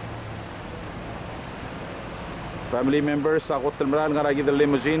 Family members ako telmeral nga ragi del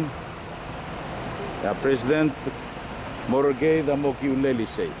limousine. Ya president Morgay da moki uleli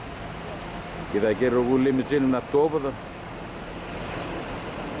say. Kita kira rugul limousine na toba da.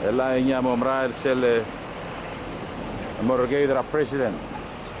 Ela inya momral sel Morgay da president.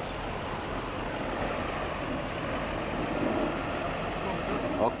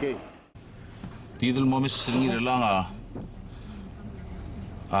 Okay. Tidal momis singir lang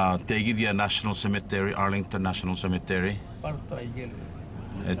tegi dia National Cemetery, Arlington National Cemetery.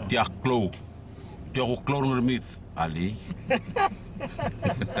 Tiaklo. Tiako klor ngermith Ali.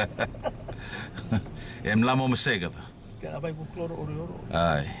 Em lamo masegata. Abay ko kloro oro.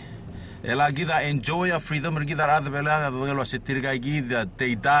 Ay. Ela gida enjoy our freedom and gida other bela ngelo sitirga gida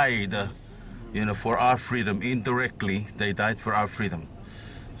they died for our freedom indirectly. They died for our freedom.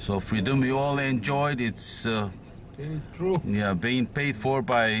 So freedom we all enjoyed. It's true. Yeah, being paid for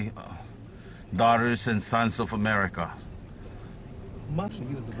by daughters and sons of America.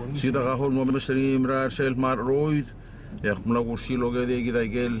 Sida ka hol mo mesri imrar sel mar roid ya mla ko silo gade gida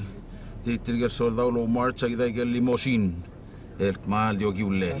gel tiger soldado lo marcha gida gel limousine el mal yo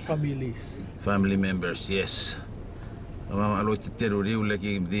giulle family members, yes. Ama alo terrori ulle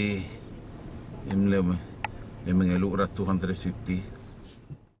ki di imle emengelu ra 250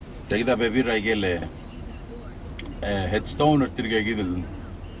 tagida bebi ra gel headstone tirga gidel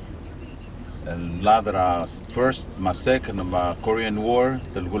ladra first ma second ma Korean War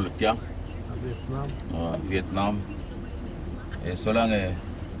del gultiang Vietnam solang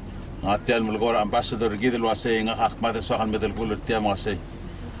ngatial mulgor ambassador gidel wase nga akmada so kan medel gultiang wase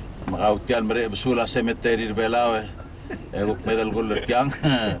ma utial mere besula cemetery belawe ego medel gultiang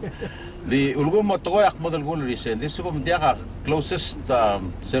di ulgo mo to yak model gul recent this ko dia closest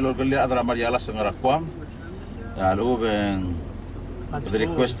selor gali adra mariala sangarakwam Aluben the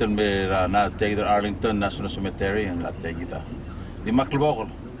request me na take the Arlington National Cemetery and la take it. Di maklbokol.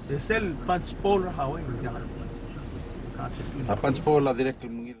 The cell punch pole haway. A punch pole la direct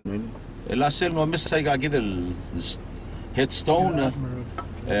la cell mo miss say gagid el headstone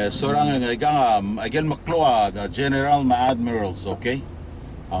sorang nga again makloa the general ma admirals, okay?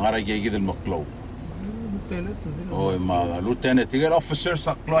 Ang ara gagid el maklo. Oh ma lieutenant tigel officer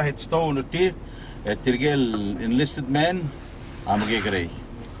sa klo headstone ti tirgel enlisted men magigray.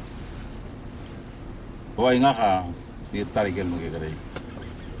 Huwag nga ka, tirigel magigray.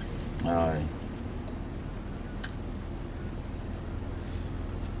 Ay.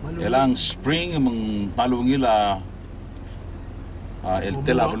 Elang spring mong palungila el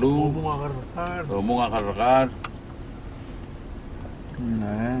telablu munga karkar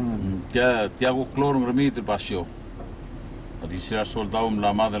tiago klor ngremit pasyo adi sira soldado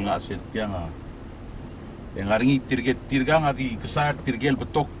mlamada nga aset nga yang aringi tirgang adi kesar tirgel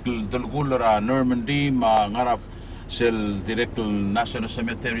betok delgulera Normandy ma ngaraf sel director National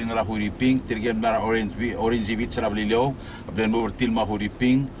Cemetery ngara huriping tirgel ngara orange beach rablilo ablen bortil ma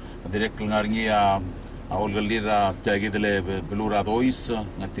huriping director ngaringi olgalira tagidele belura dois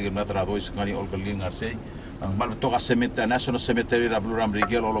ngatigel matra dois ngani olgalin ngase ang mal betok cemetery National Cemetery rablura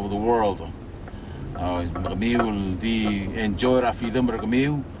rigel all over the world magmiul di enjoy ra freedom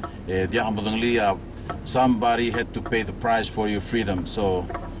magmiul dia ambodangli somebody had to pay the price for your freedom. So,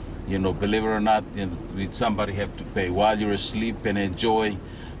 believe it or not, somebody have to pay. While you're asleep and enjoy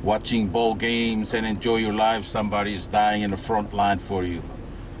watching ball games and enjoy your life, somebody is dying in the front line for you.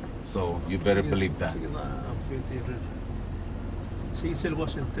 So, you better believe that.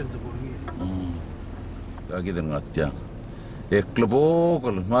 Lagi dengan tiang. Klebo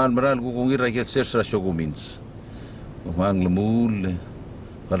kalau maral kung irakyat sersa shogumins. Mang lemul,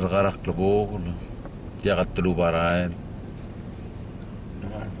 karak klebo. Dia kat telu baran.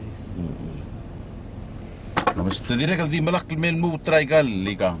 Mas tadira kal di malak mel mu try kal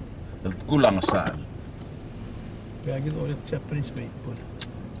lika. Dal kulang saan. Kaya gito ulit Japanese maple.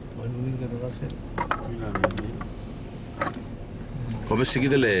 Manunin ka na kasi. Como se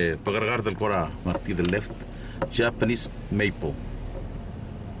seguida le pagar del cora marti del left Japanese maple.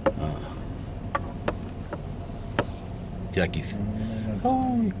 Jakif.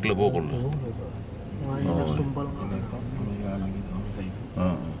 Oh, klebokol.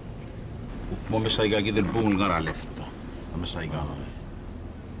 Mo mesay ga gidel bungul ngara left. Mesay ga.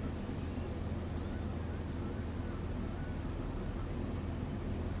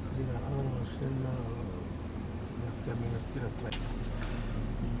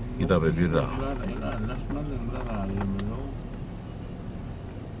 Kita bebira.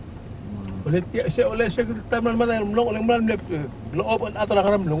 Ulit siya taman man ang mlong ulang man loob ang atala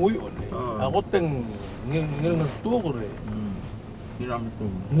karam lunguyon. Ako teng ngil nagtukor eh. Hiram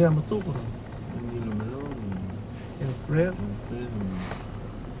tukor. And Fred.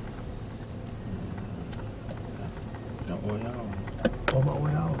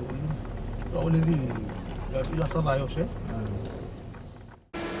 Mauyaw. So ulit di. Ilasa tayo siya.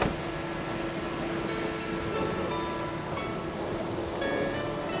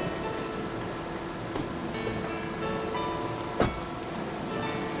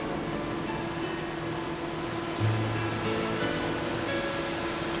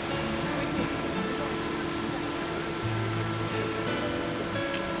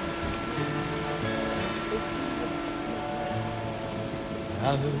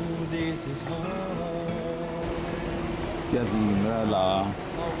 I know this is hard. Jadi la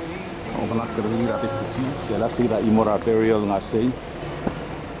ona kerja di sini sela sila imora burial ngasih.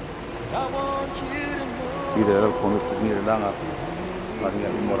 Sila komis ni lang lagi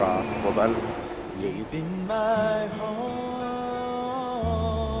imora total. In my heart,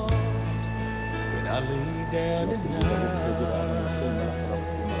 when I lay down at night,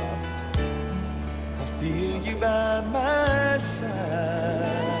 I feel you by my side.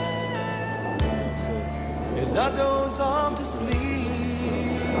 As I doze off to sleep,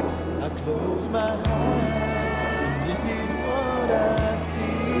 I close my eyes, and this is what I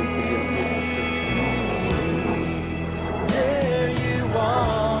see. There you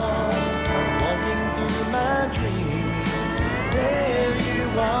are, walking through my dreams. There you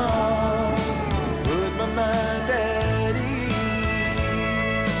are, put my mind at ease.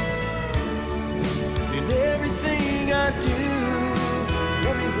 In everything I do,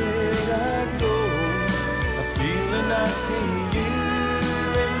 everywhere I go, I feel and I see you,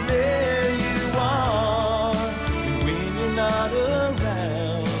 and there you are. And when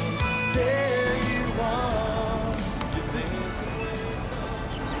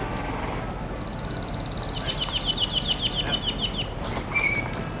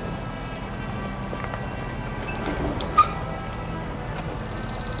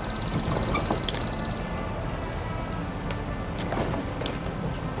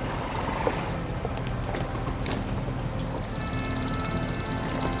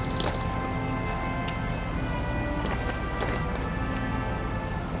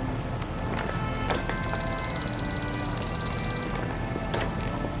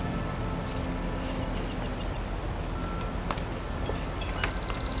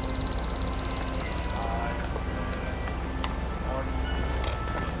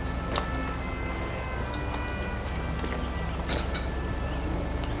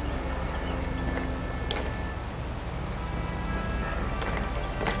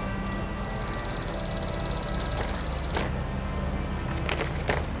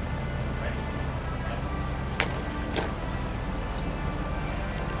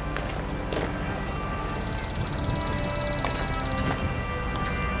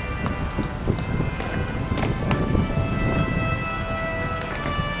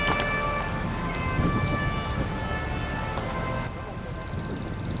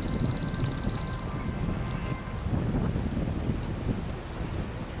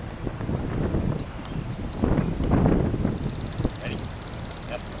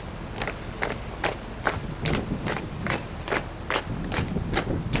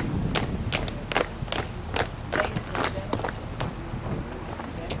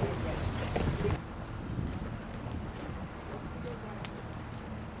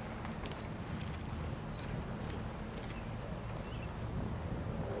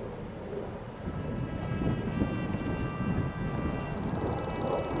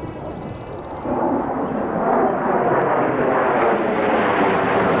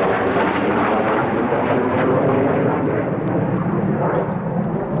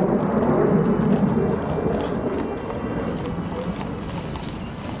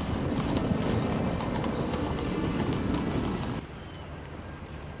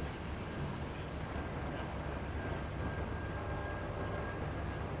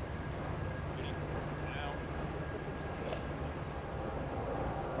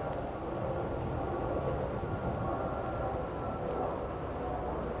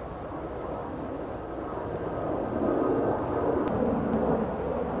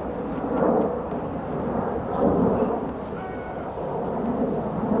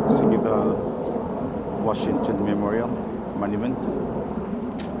Washington Memorial Monument.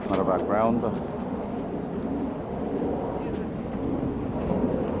 Not a background.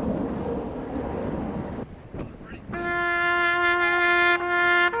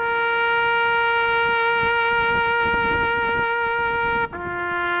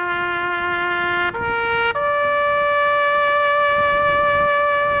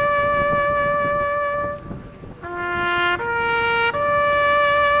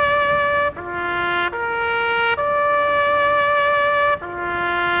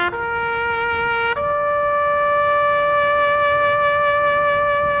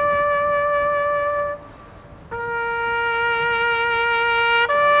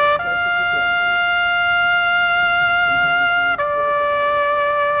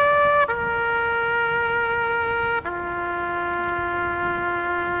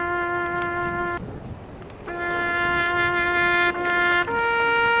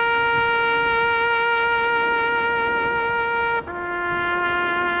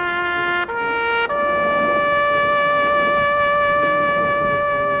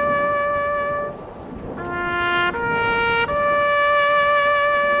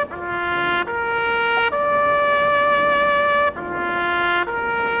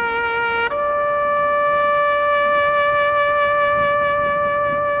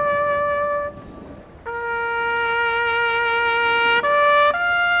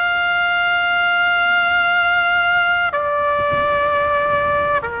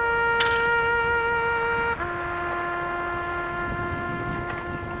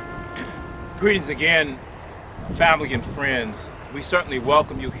 Greetings again, family and friends. We certainly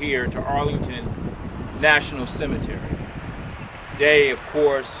welcome you here to Arlington National Cemetery. Today, of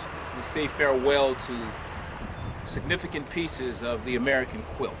course, we say farewell to significant pieces of the American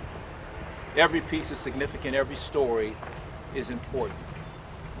quilt. Every piece is significant, every story is important.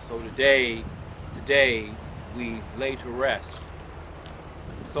 So today we lay to rest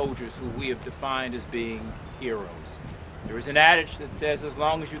soldiers who we have defined as being heroes. There is an adage that says, as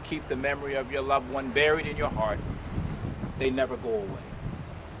long as you keep the memory of your loved one buried in your heart, they never go away.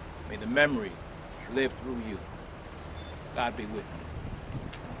 May the memory live through you. God be with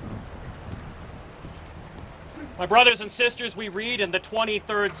you. My brothers and sisters, we read in the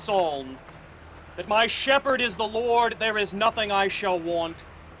 23rd Psalm that my shepherd is the Lord, there is nothing I shall want.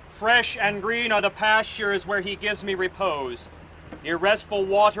 Fresh and green are the pastures where he gives me repose. Near restful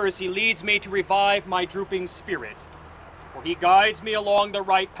waters he leads me to revive my drooping spirit. For he guides me along the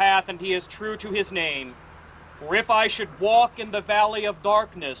right path, and he is true to his name. For if I should walk in the valley of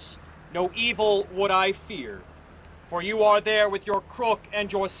darkness, no evil would I fear. For you are there with your crook and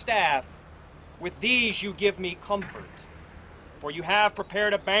your staff. With these you give me comfort. For you have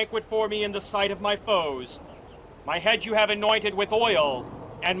prepared a banquet for me in the sight of my foes. My head you have anointed with oil,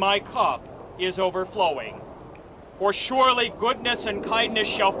 and my cup is overflowing. For surely goodness and kindness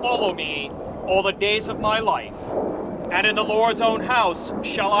shall follow me all the days of my life. And in the Lord's own house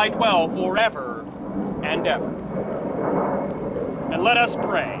shall I dwell forever and ever. And let us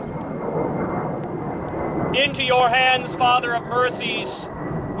pray. Into your hands, Father of mercies,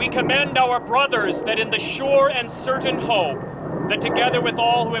 we commend our brothers, that in the sure and certain hope that together with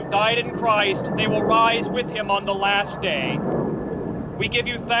all who have died in Christ, they will rise with him on the last day. We give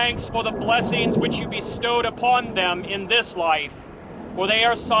you thanks for the blessings which you bestowed upon them in this life, for they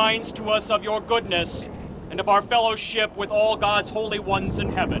are signs to us of your goodness and of our fellowship with all God's holy ones in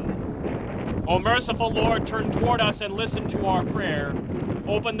heaven. O merciful Lord, turn toward us and listen to our prayer.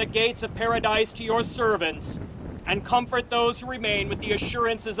 Open the gates of paradise to your servants, and comfort those who remain with the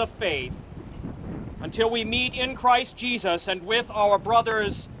assurances of faith, until we meet in Christ Jesus and with our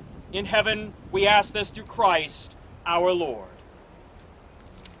brothers in heaven. We ask this through Christ our Lord.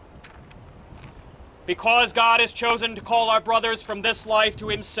 Because God has chosen to call our brothers from this life to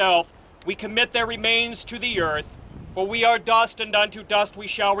himself, we commit their remains to the earth, for we are dust, and unto dust we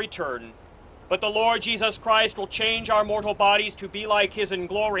shall return. But the Lord Jesus Christ will change our mortal bodies to be like his in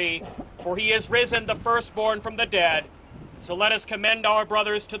glory, for he is risen, the firstborn from the dead. So let us commend our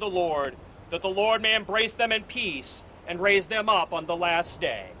brothers to the Lord, that the Lord may embrace them in peace and raise them up on the last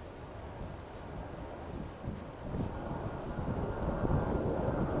day.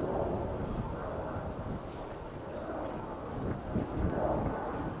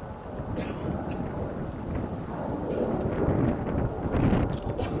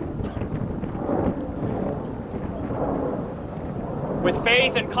 With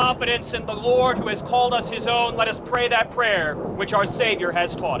faith and confidence in the Lord who has called us his own, let us pray that prayer which our Savior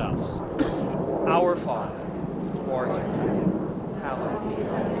has taught us. Our Father, who art in heaven, hallowed be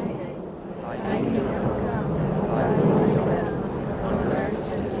thy name. Thy kingdom come, thy will be done, on earth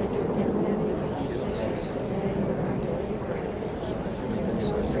as it is in heaven. Give us this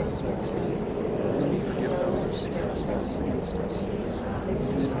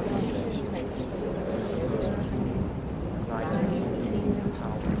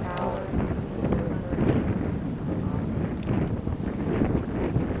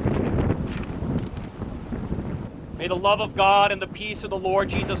the love of God and the peace of the Lord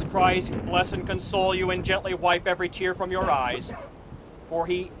Jesus Christ bless and console you and gently wipe every tear from your eyes. For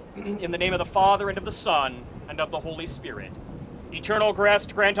he, in the name of the Father, and of the Son, and of the Holy Spirit, eternal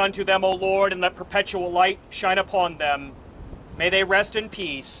rest grant unto them, O Lord, and let perpetual light shine upon them. May they rest in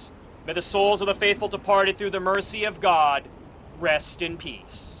peace. May the souls of the faithful departed through the mercy of God rest in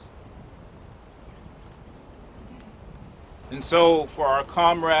peace. And so, for our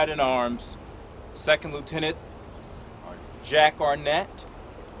comrade in arms, Second Lieutenant Jack Arnett,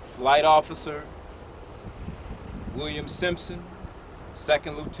 Flight Officer William Simpson,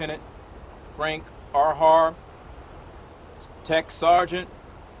 Second Lieutenant Frank Arhar, Tech Sergeant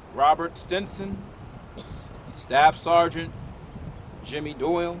Robert Stinson, Staff Sergeant Jimmy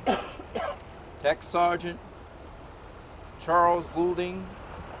Doyle, Tech Sergeant Charles Goulding,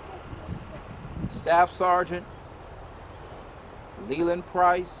 Staff Sergeant Leland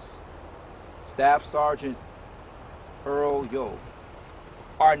Price, Staff Sergeant Earl Yo.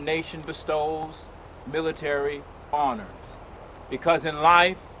 Our nation bestows military honors because in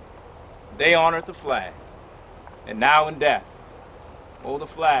life they honored the flag, and now in death, oh, the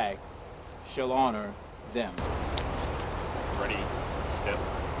flag shall honor them. Ready, step.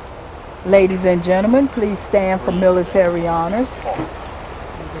 Ladies and gentlemen, please stand for military honors.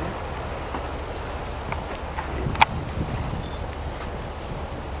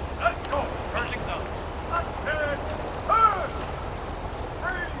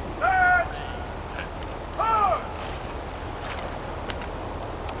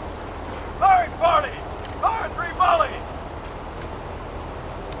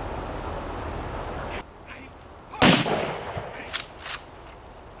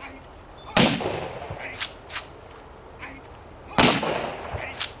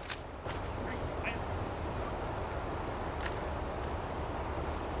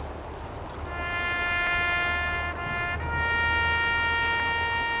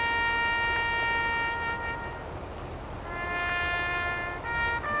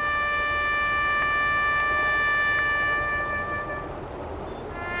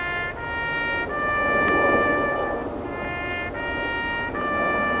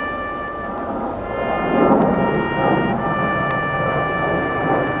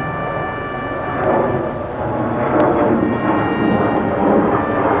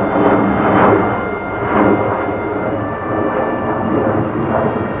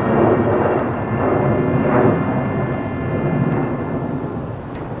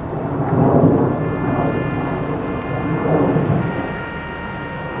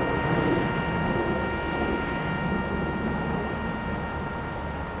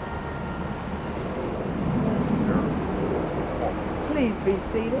 Please be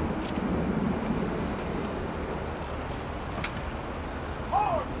seated.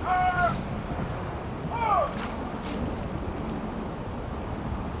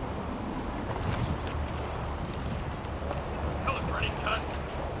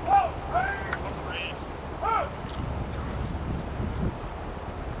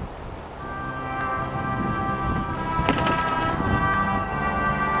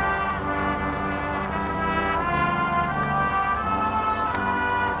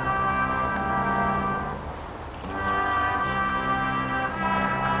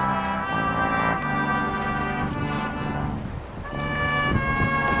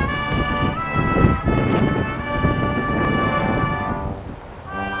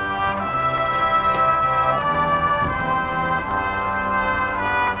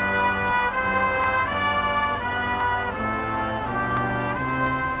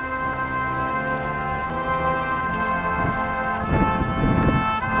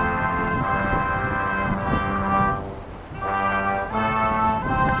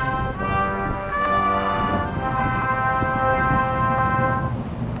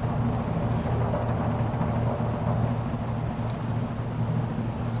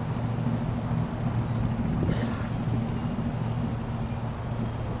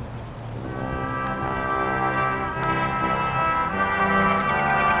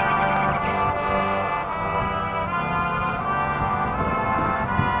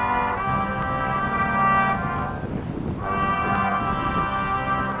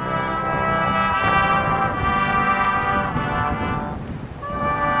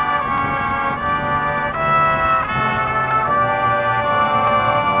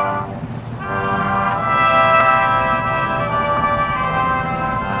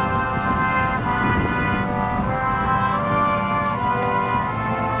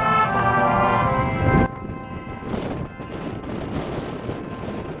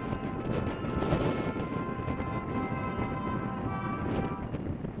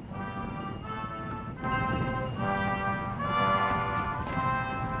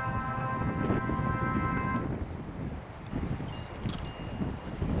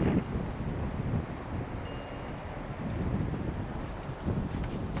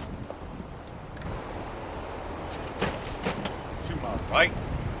 right?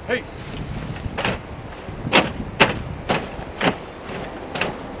 Peace.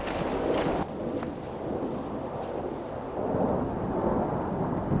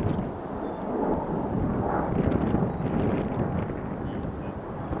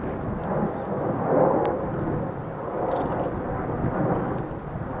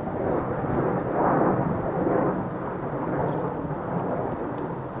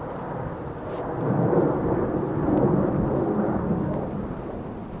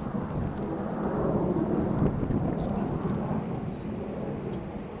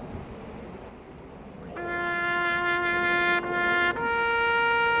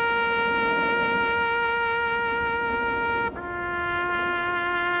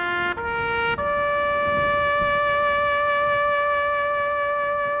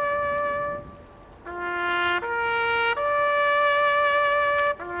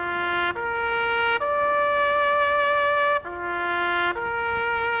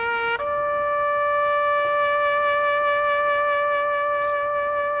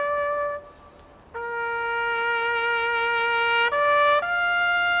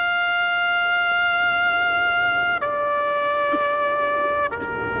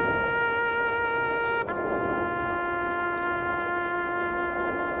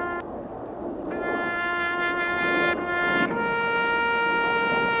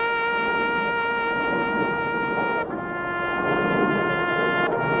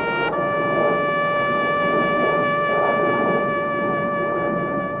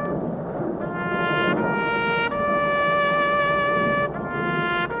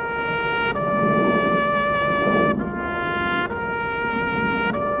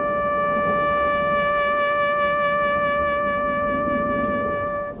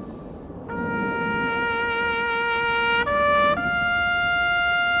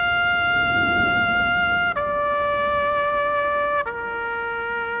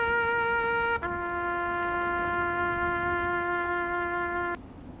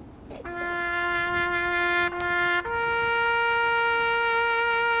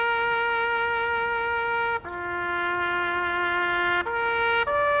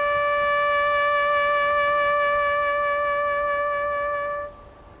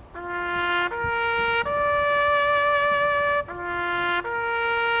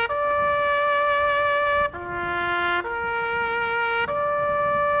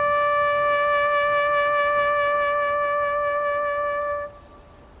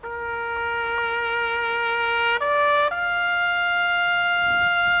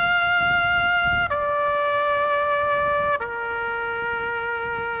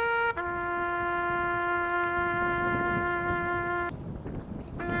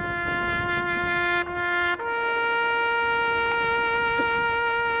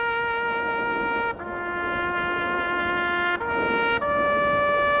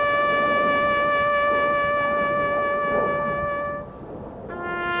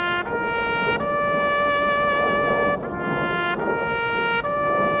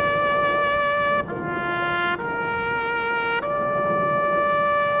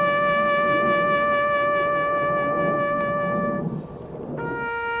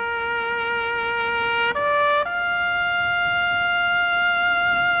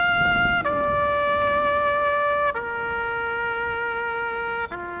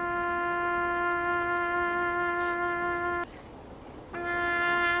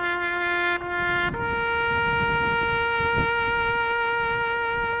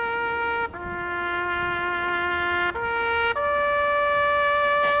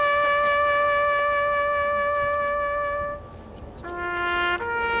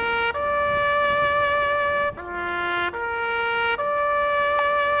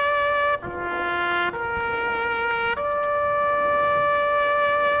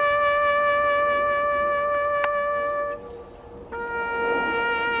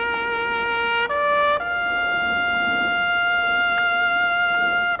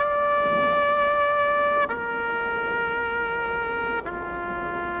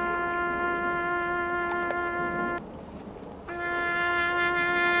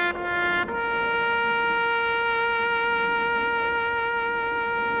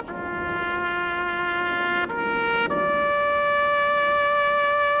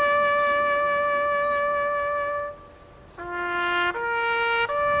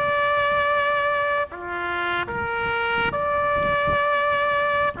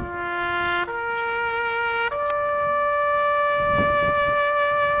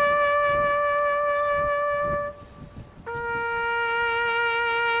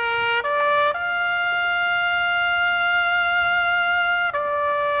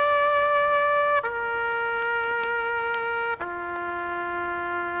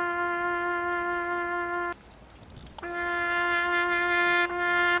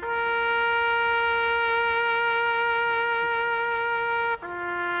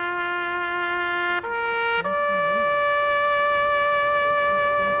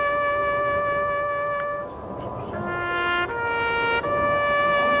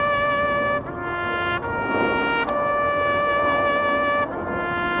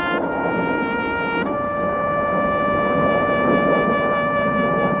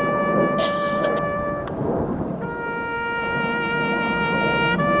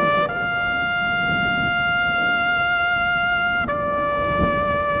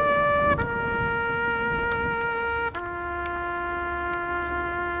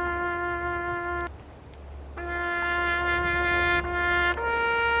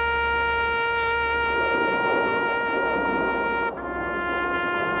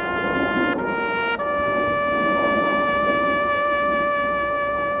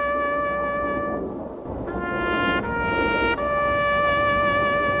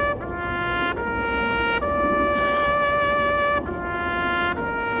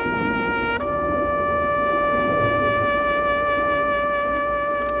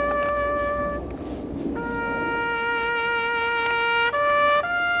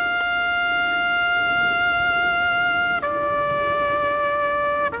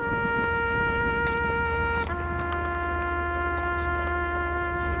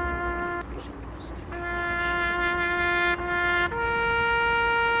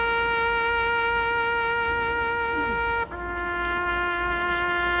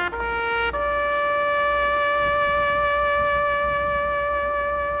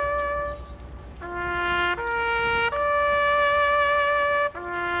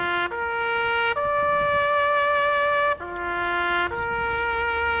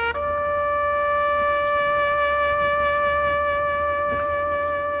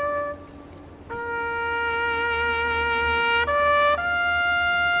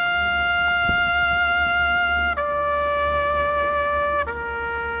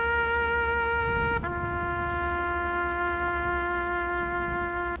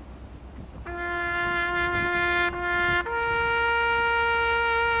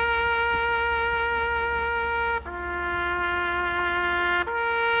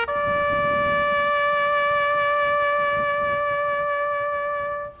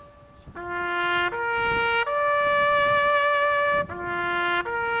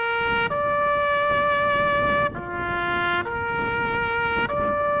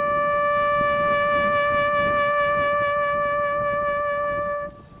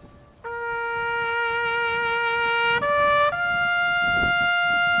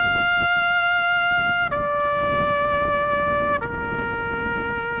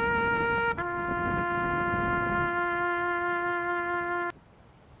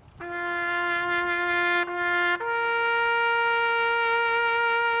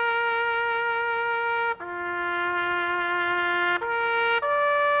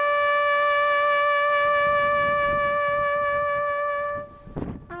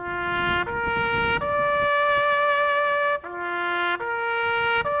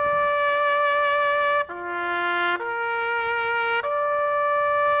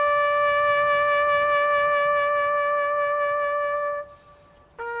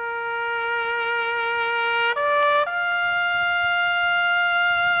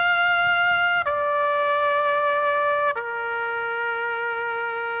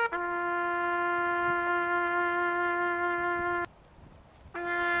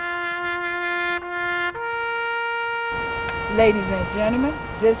 Ladies and gentlemen,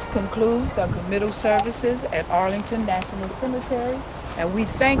 this concludes the committal services at Arlington National Cemetery, and we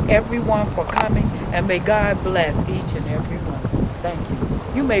thank everyone for coming, and may God bless each and every one. Thank you.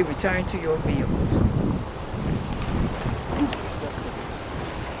 You may return to your vehicles.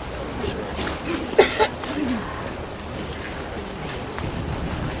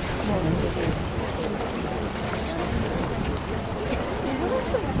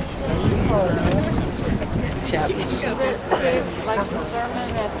 Like the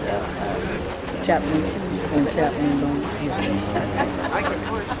sermon at Chaplain and chaplain.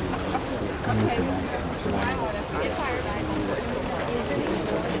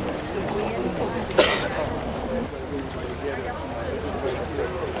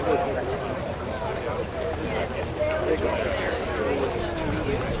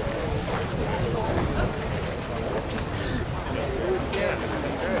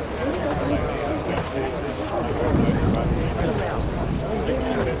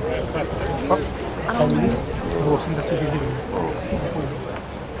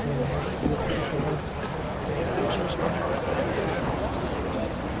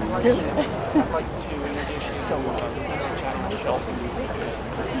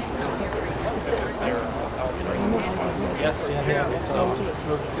 Yes, yeah. So it's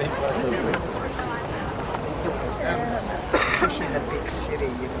the same place. It's in a big city,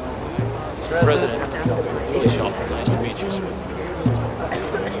 you know. President, really sheltered. Nice to meet you, sir.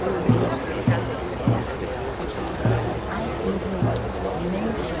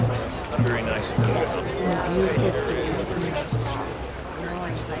 Very nice.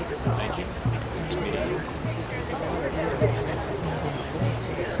 Thank you. Nice meeting you.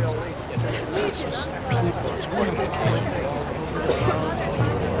 This was quite an occasion.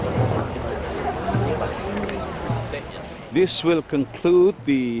 This will conclude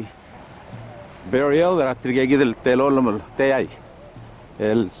the burial de el telol teyay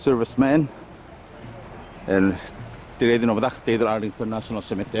el serviceman el tirade no badak del Arlington National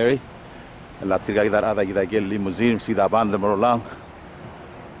Cemetery la tirade ada gida gel limousine sida band morolang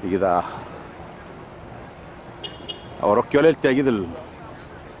gida orokol el teyay del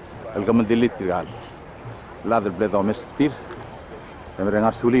el gamandili tirgal la del bledo mestir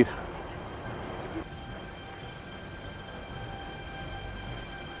emrenga sulir.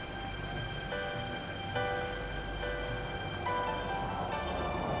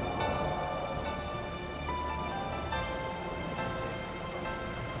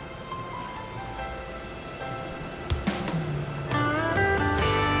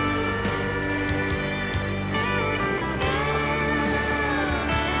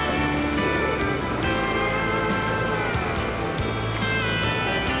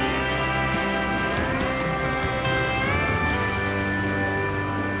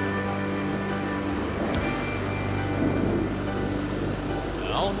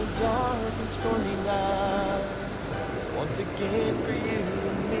 On a dark and stormy night, once again for you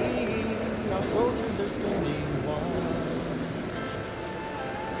and me, our soldiers are standing watch,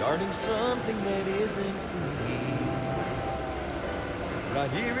 guarding something that isn't free.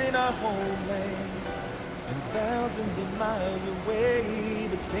 Right here in our homeland, and thousands of miles away,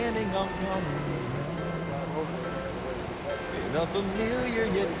 but standing on common ground, in a familiar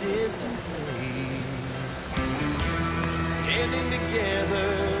yet distant place. Standing together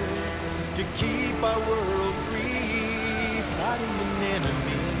to keep our world free, fighting an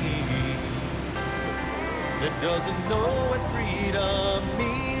enemy that doesn't know what freedom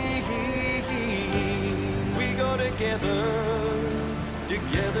means. We go together,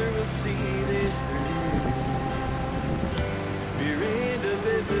 together we'll see this through. We're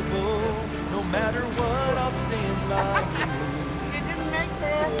indivisible, no matter what, I'll stand by you. You didn't make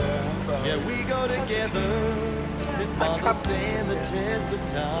that? Yeah, we go together. This bond will stand the test of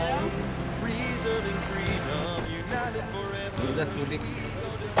time, preserving freedom, united forever.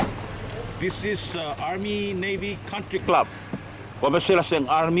 This is Army Navy Country Club. Wala sila sayang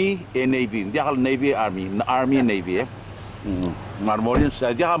Army and Navy. Hindi akal Navy Army, Army Navy Marines,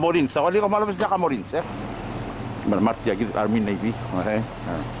 di ka Marines. Wala ko malabas di ka Marines Marti agad Army Navy. Okay.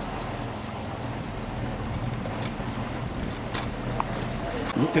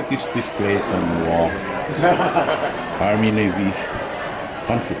 Look at this place on the wall. Army Navy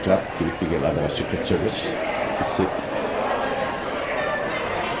Country Club to get out of Secret Service. That's it.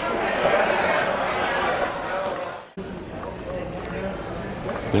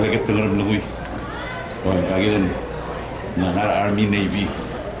 Then I get to learn Louis. Well, again, not Army Navy.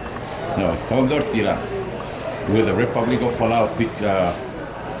 No, come Tira. With the Republic of Palau big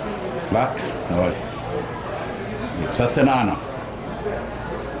flag. No, it's an honor.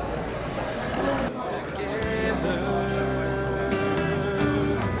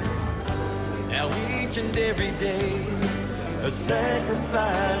 each and every day. A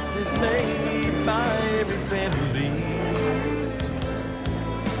sacrifice is made by every family.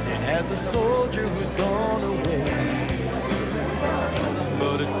 It has a soldier who's gone away.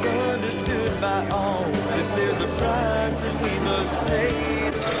 But it's understood by all that there's a price that we must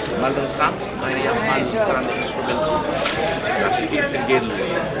pay. Malresan, kaya mal instrumento. Kasih pergel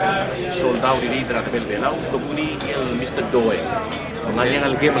soldado di vidra tabel belau, toguni el Mr. Doe. Mengalir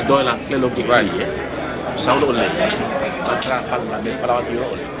al game Doe lah kelelo right ya. Saulo oleh. Patra pal ambil palawan hero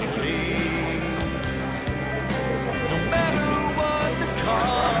oleh.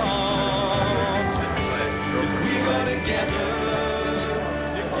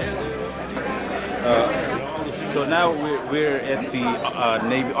 So now we're at the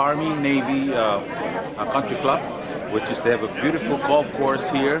Army Navy Country Club, which is they have a beautiful golf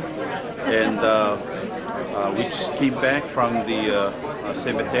course here, and we just came back from the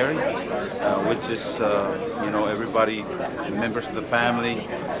cemetery, which is everybody, members of the family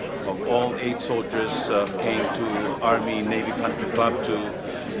of all 8 soldiers came to Army Navy Country Club to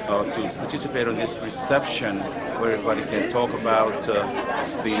participate on this reception where everybody can talk about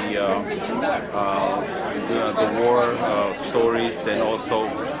the war stories, and also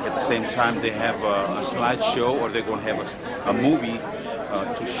at the same time they have a slideshow, or they're going to have a movie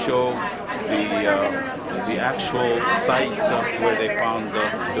to show the actual site where they found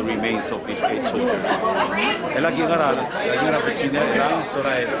the remains of these 8 soldiers. Lagi ngara Virginia lang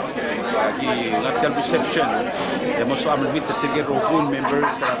sorai lagi ngatal reception. Most of them the Rogun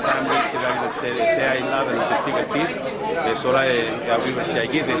members family they I love and the ticket. They sorai we were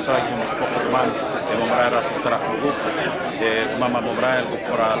lagi they sorai man de momrara putra group de mama momrara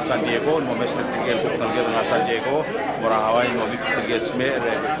para San Diego, mo Mr. Tigel na San Diego, mora Hawaii mo Tigel sme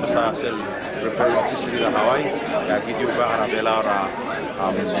sa sel referral officer in Hawaii, lagi juga arabela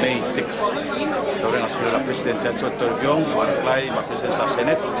May 6. Sobre la Presidente Chachotorbiong, Marklay, Masesenta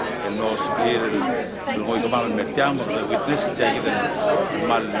Senate, el no subir el muy tomado el mertiamo, el witness, de ahí del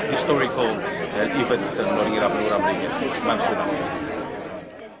mal historical event del Noringira program de Mansuda.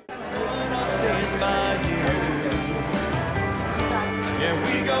 Yeah,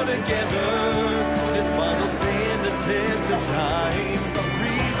 we go together. This bond will stand the test of time.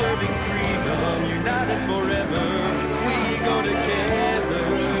 Preserving freedom, united forever. We go together.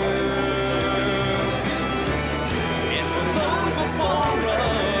 And for those before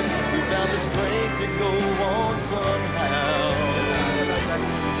us who found the strength to go on somehow,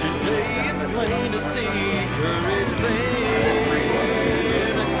 today it's plain to see courage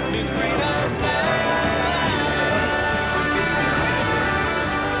then means freedom now.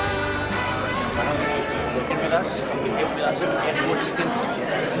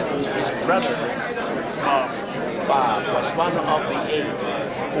 His brother Bob was one of the 8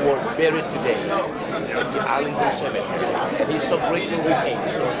 who were buried today at the Arlington Cemetery, and he's so grateful we came.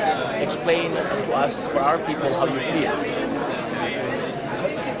 So explain to us, for our people, how you feel.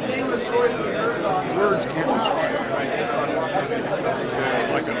 Words can't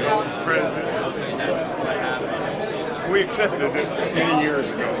describe like a noble president. We accepted it many years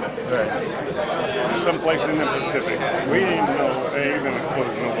ago. Someplace in the Pacific. We didn't know, even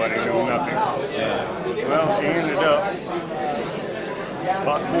include nobody knew nothing. Well, he ended up,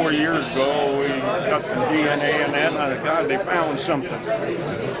 about 4 years ago, we got some DNA and that, and God, they found something.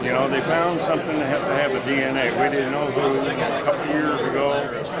 You know, they found something that had to have a DNA. We didn't know who. A couple years ago,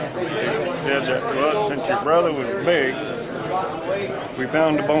 they said that, well, since your brother was big, we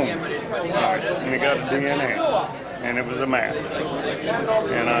found a bone. And he got a DNA. And it was a match.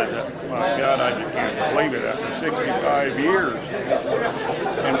 And I thought, my God, I just can't believe it after 65 years.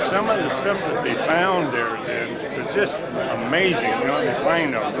 And some of the stuff that they found there, it's just amazing. You know, they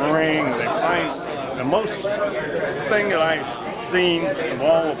find a ring, they find the most thing that I've seen of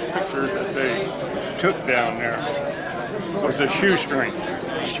all the pictures that they took down there was a shoestring.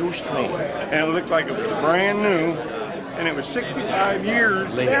 Shoestring. And it looked like it was brand new, and it was 65 years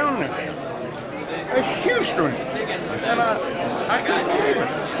down there. A shoestring. And I couldn't believe it.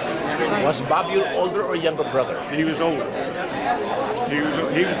 Was Bob your older or younger brother? He was older.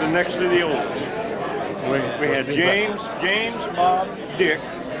 He was the next to the oldest. We had James, Bob, Dick.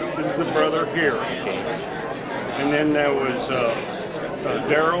 This is the brother here. And then there was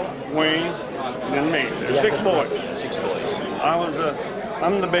Daryl, Wayne, and then me. There's 6 boys. 6 boys.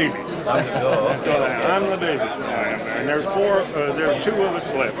 I'm the baby. So I'm the baby. And there's 4. There are 2 of us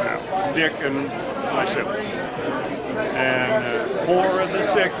left now, Dick and myself. And 4 of the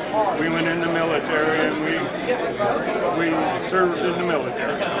 6, we went in the military, and we served in the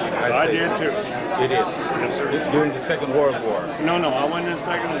military. I did too. You did? Yes, sir. During the Second World War? No, I went in the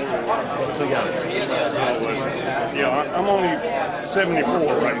Second World War. Yeah, I'm only 74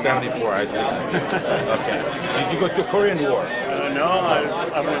 right now. 74, I see. Okay. Did you go to Korean War? No,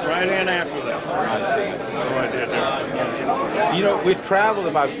 I went right in after that. You know, we traveled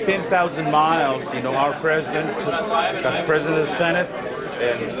about 10,000 miles. You know, our president, got the president of the Senate,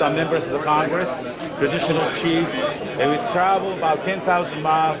 and some members of the Congress, traditional chiefs, and we traveled about 10,000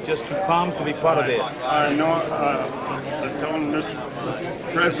 miles just to come to be part of this. I know. I told Mr.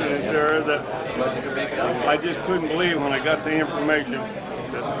 President there that I just couldn't believe when I got the information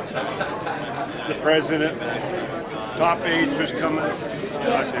that the president, top aides was coming.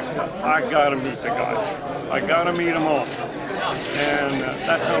 I said, I got to meet the guys. I got to meet them all. And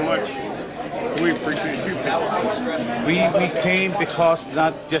that's how much we appreciate you people. We came because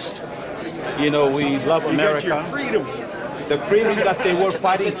not just, you know, we love America. You got your freedom. The freedom that they were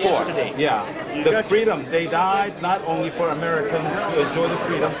fighting for. Yeah. The freedom. They died not only for Americans to enjoy the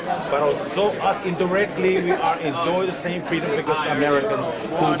freedom, but also us indirectly, we are enjoy the same freedom because of Americans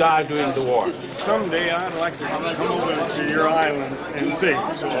who died during the war. Someday I'd like to come over to your islands and see.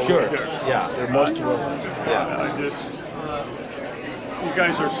 So Sure. Yeah. They're most of them. Yeah. You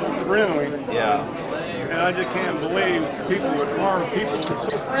guys are so friendly. Yeah. And I just can't believe people with foreign people are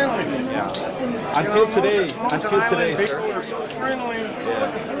so friendly. Yeah. Until today, people sir. are so friendly.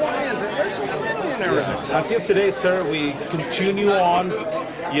 Why is it? They're so friendly and everything. Until today, sir, we continue on,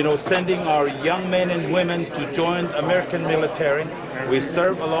 you know, sending our young men and women to join American military. We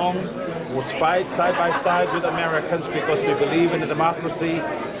serve along, we fight side by side with Americans because we believe in the democracy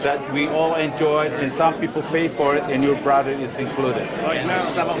that we all enjoyed, and some people pay for it, and your brother is included. And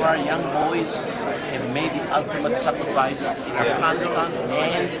some of our young boys have made the ultimate sacrifice in Afghanistan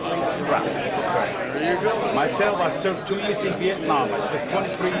and in Iraq. Myself, I served 2 years in Vietnam. I served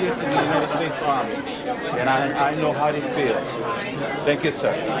 23 years in the United States Army, and I know how it feels. Thank you,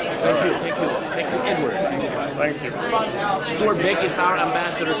 sir. Thank you, Edward. Thank you. Stuart Beck is our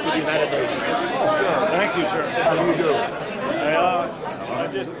ambassador to the United Nations. Thank you, sir. How do you do?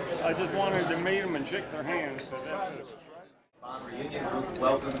 I just wanted to meet them and shake their hands. So that's it. Reunion Group,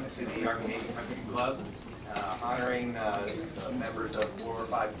 welcome to the Army Navy Country Club, honoring members of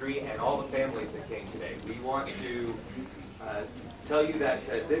 453 and all the families that came today. We want to tell you that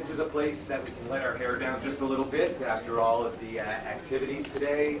this is a place that we can let our hair down just a little bit after all of the activities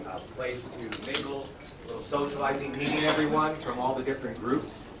today, a place to mingle, a little socializing, meeting everyone from all the different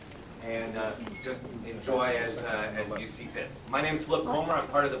groups, and just enjoy as you see fit. My name is Flip Comer. I'm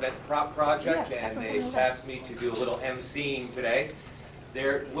part of the Vent Prop Project, and they've asked me to do a little emceeing today.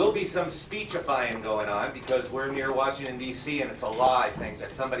 There will be some speechifying going on because we're near Washington, D.C., and it's a law, I think,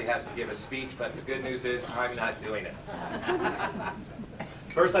 that somebody has to give a speech, but the good news is I'm not doing it.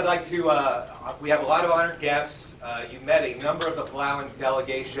 First, I'd like to, we have a lot of honored guests. You met a number of the Palau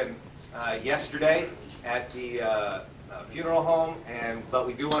delegation yesterday at the funeral home, but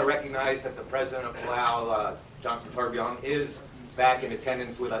we do want to recognize that the president of Palau, Johnson Torbion, is back in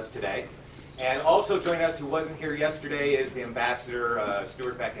attendance with us today. And also joining us, who wasn't here yesterday, is the ambassador,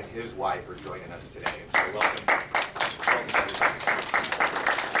 Stuart Beck, and his wife are joining us today. And so welcome.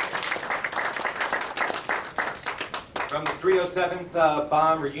 From the 307th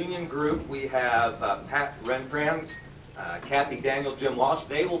Bomb Reunion Group, we have Pat Renfrans, Kathy Daniel, Jim Walsh.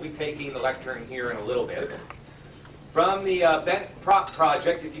 They will be taking the lecturing here in a little bit. From the Vent Prop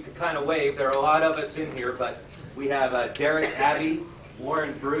Project, if you could kind of wave, there are a lot of us in here, but we have Derek Abbey,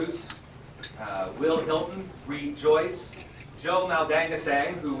 Warren Bruce, Will Hilton, Reed Joyce, Joe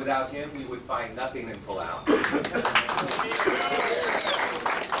Maldangasang, who without him we would find nothing in Palau.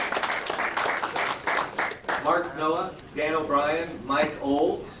 Mark Noah, Dan O'Brien, Mike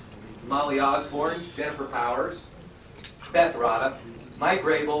Olds, Molly Osborne, Jennifer Powers, Beth Rada, Mike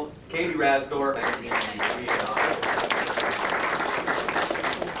Rabel, Katie Rasdor,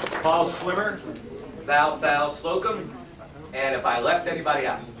 Paul Schwimmer, Val Slocum, and if I left anybody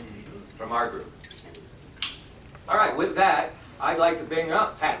out from our group. All right, with that, I'd like to bring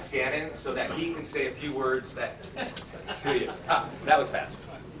up Pat Scannon so that he can say a few words to you. That was fast.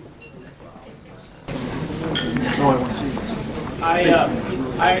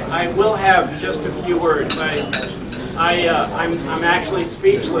 I will have just a few words. I'm actually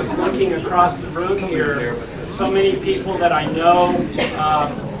speechless looking across the room here. So many people that I know,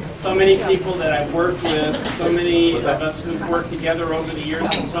 so many people that I've worked with, so many of us who've worked together over the years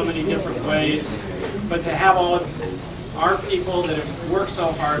in so many different ways. But to have all of our people that have worked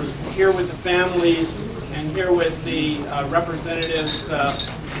so hard here with the families and here with the representatives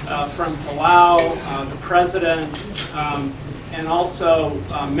from Palau, the president, and also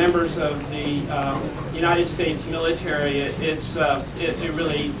members of the United States military. It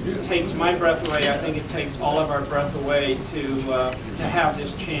really takes my breath away. I think it takes all of our breath away to have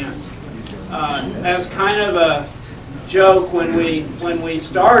this chance. As kind of a joke when we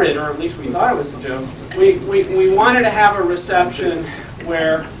started, or at least we thought it was a joke, we wanted to have a reception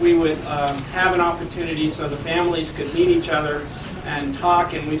where we would have an opportunity so the families could meet each other and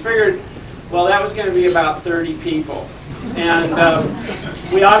talk, and we figured, well, that was going to be about 30 people. And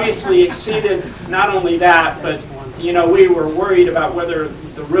we obviously exceeded not only that, but we were worried about whether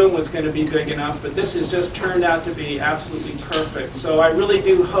the room was going to be big enough, but this has just turned out to be absolutely perfect. So I really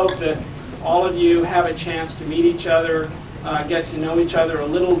do hope that all of you have a chance to meet each other, get to know each other a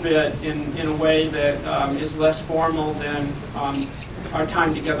little bit in a way that is less formal than our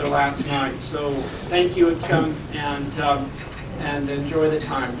time together last night. So thank you, Kim, and enjoy the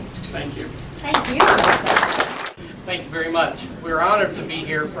time. Thank you. Thank you. Thank you very much. We're honored to be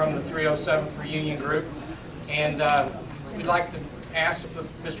here from the 307th Reunion Group, and we'd like to ask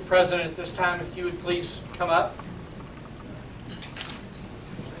Mr. President at this time if you would please come up.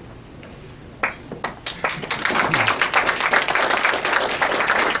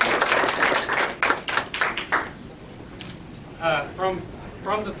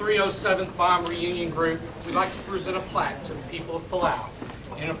 From the 307th Bomb Reunion Group, we'd like to present a plaque to the people of Palau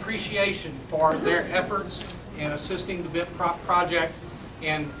in appreciation for their efforts in assisting the BIP project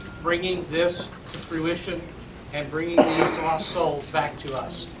and bringing this to fruition and bringing these lost souls back to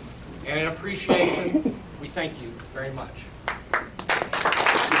us. And in appreciation, we thank you very much.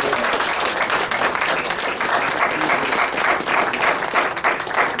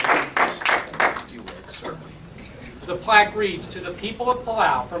 The plaque reads, "To the people of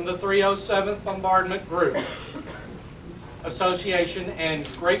Palau from the 307th Bombardment Group Association and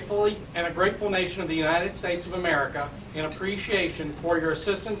a grateful nation of the United States of America, in appreciation for your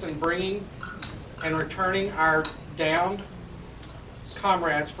assistance in bringing and returning our downed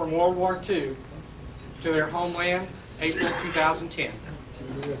comrades from World War II to their homeland, April 2010.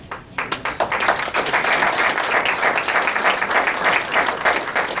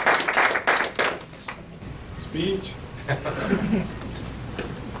 Speech.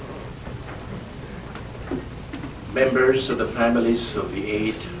 Members of the families of the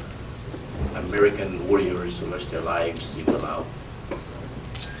 8 American warriors who lost their lives in Palau,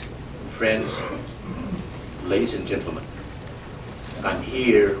 friends, ladies and gentlemen, I'm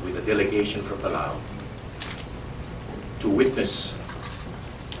here with a delegation from Palau to witness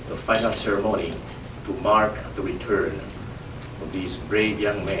the final ceremony to mark the return of these brave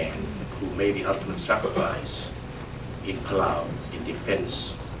young men who made the ultimate sacrifice in Palau in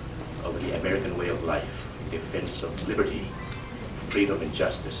defense of the American way of life, in defense of liberty, freedom, and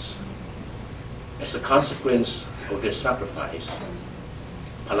justice. As a consequence of their sacrifice,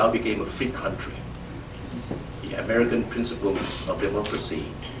 Palau became a free country. The American principles of democracy,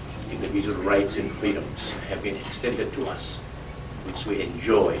 individual rights and freedoms have been extended to us, which we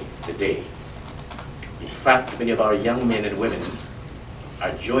enjoy today. In fact, many of our young men and women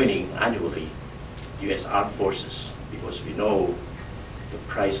are joining annually the U.S. Armed Forces because we know the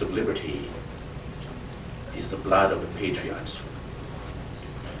price of liberty is the blood of the patriots.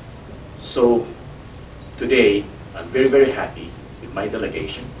 So today, I'm very, very happy with my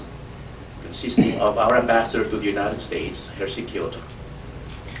delegation, consisting of our ambassador to the United States, Hershey Kyoto,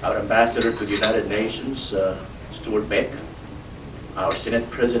 our ambassador to the United Nations, Stuart Beck, our Senate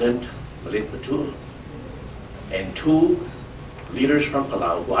President, Malit Patul, and 2 leaders from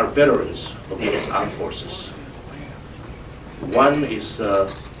Palau who are veterans of the U.S. Armed Forces. One is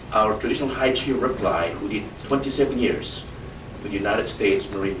our traditional High Chief Reply, who did 27 years with the United States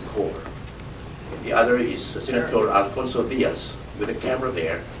Marine Corps. And the other is Senator Alfonso Diaz, with a camera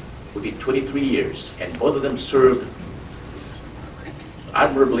there, who did 23 years, and both of them served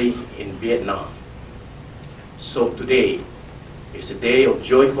admirably in Vietnam. So today is a day of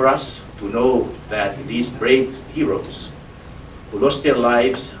joy for us to know that these brave heroes who lost their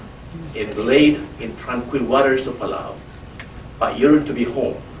lives and laid in tranquil waters of Palau, but yearned to be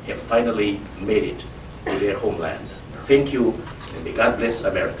home, have finally made it to their homeland. Thank you, and may God bless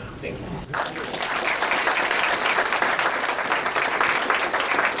America. Thank you.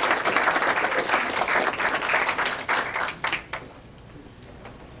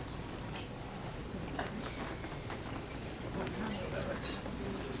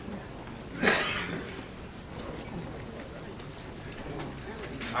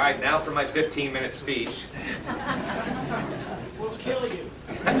 All right, now for my 15-minute speech. We'll kill you.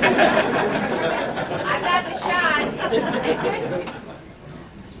 I got the shot.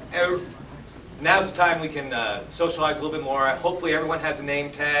 now's the time we can socialize a little bit more. Hopefully everyone has a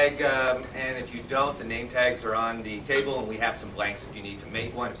name tag, and if you don't, the name tags are on the table, and we have some blanks if you need to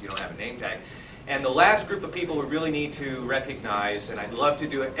make one if you don't have a name tag. And the last group of people we really need to recognize, and I'd love to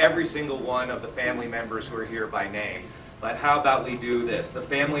do it every single one of the family members who are here by name, but how about we do this? The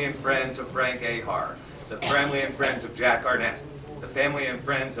family and friends of Frank Ahar, the family and friends of Jack Arnett, the family and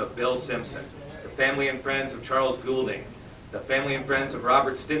friends of Bill Simpson, the family and friends of Charles Goulding, the family and friends of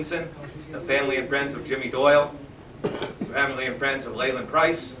Robert Stinson, the family and friends of Jimmy Doyle, the family and friends of Leyland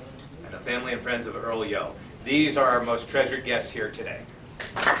Price, and the family and friends of Earl Yo. These are our most treasured guests here today.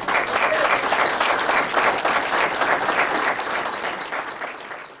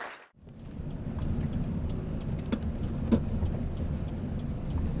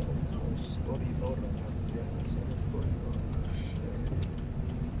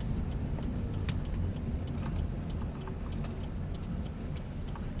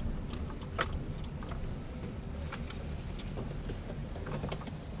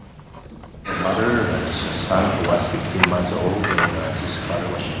 Mother has a son who was 15 months old, and his father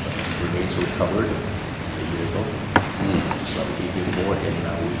was remains recovered a year ago. So we gave him more, and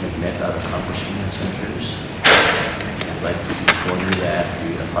now we have met our accomplishment centers. I'd like to inform you that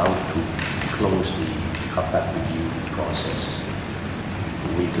we are about to close the compact review process.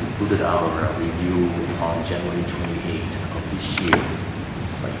 We concluded our review on January 28th of this year,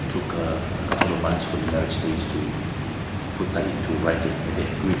 but it took a couple of months for the United States to put that into writing, and they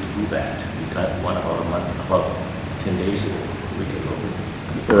agreed to do that. We got one about a month, about 10 days ago, a week ago.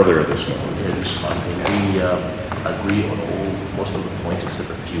 Earlier this month. Earlier this month, and we agree on most of the points except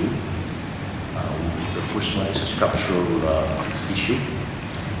a few. The first one is a structural issue.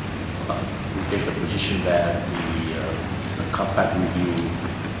 We take the position that the compact review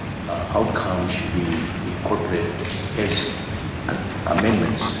outcome should be incorporated as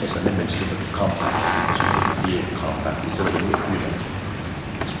amendments to the compact. So the compact is a little agreement.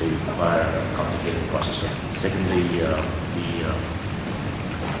 It's may require a complicated process. Secondly, the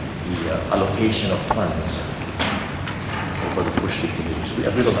allocation of funds for the first 15 years. We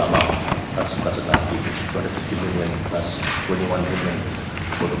agreed on the amount. That's enough. It's 250 million plus 21 million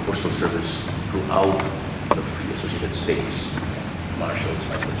for the Postal Service throughout the free associated states, marshals,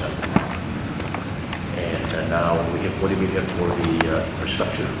 microjumpers. And now we have 40 million for the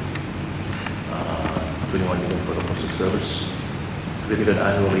infrastructure, 21 million for the Postal Service, 3 million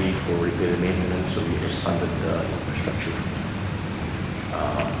annually for repair and maintenance of the US-funded infrastructure,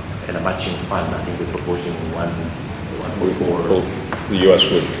 and a matching fund. I think we're proposing one for four. Well, the U.S.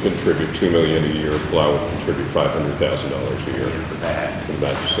 would contribute $2 million a year. Palau would contribute $500,000 a year for that. And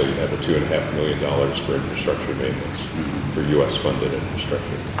that, so you have a $2.5 million for infrastructure maintenance for U.S.-funded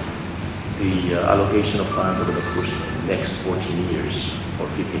infrastructure. The allocation of funds over the next 14 years or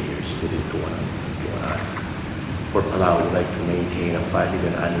 15 years within 2 and a half. For Palau, we'd like to maintain a 5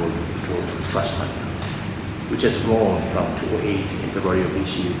 million annual withdrawal from the trust fund, which has grown from 208 in February of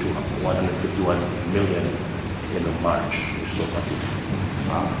this year to 151 million in March. So lucky.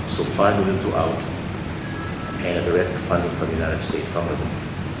 So 5 million throughout, and a direct funding from the United States from the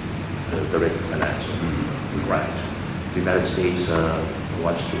direct financing grant. The United States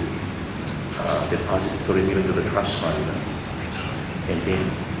wants to deposit 30 million to the trust fund and then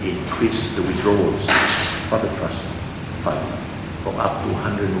increase the withdrawals from the trust fund from up to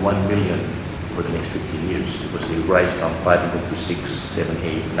 101 million for the next 15 years, because they rise from 5 million to 6, 7,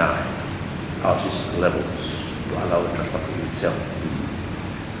 8, 9 houses levels to allow the trust fund to itself.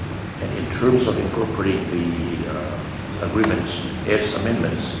 And in terms of incorporating the agreements as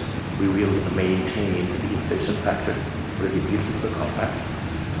amendments, we will maintain the inflation factor already built into the compact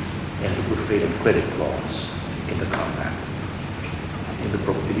and the good faith and credit clause in the compact. In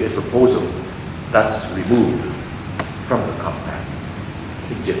the U.S. proposal, that's removed from the compact. I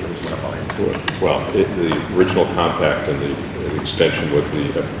think Jeff knows what about it. Well, the original compact and the extension with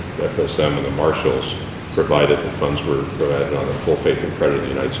the FSM and the marshals provided that funds were provided on a full faith and credit of the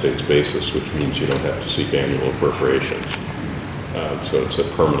United States basis, which means you don't have to seek annual appropriations. So it's a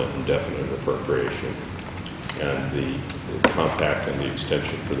permanent and definite appropriation. And the compact and the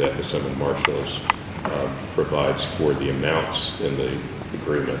extension for the FSM and marshals provides for the amounts in the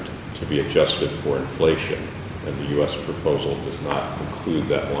agreement to be adjusted for inflation. And the U.S. proposal does not include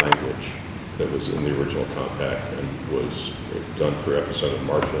that language that was in the original compact and was done for FSM and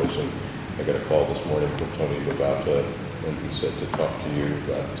marshals. And I got a call this morning from Tony Lugata, and he said to talk to you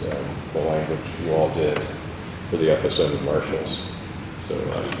about the language you all did for the FSM and marshals. So, I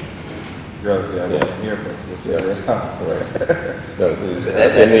wasn't here, but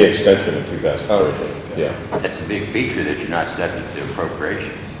right. In the extension in 2013. Oh, yeah. That's a big feature that you're not subject to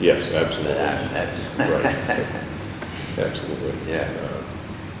appropriations. Yes, absolutely. Right. Absolutely. Yeah.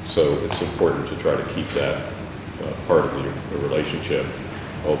 So it's important to try to keep that part of the relationship.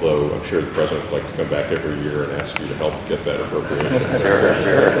 Although I'm sure the president would like to come back every year and ask you to help get that appropriated.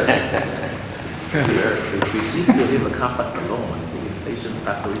 Sure. If we seek to leave the compact alone, the inflation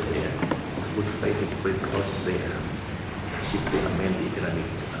factor is there, good faith and credit clause is there. Simply amend the economic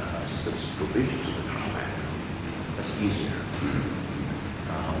assistance provisions of the compact. That's easier.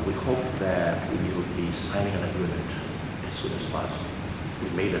 We hope that we will be signing an agreement as soon as possible.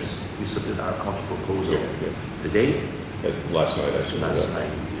 We submitted our counter proposal today. Last night, I said Last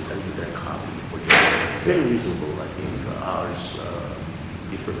night, we got a copy for you. It's very reasonable. I think ours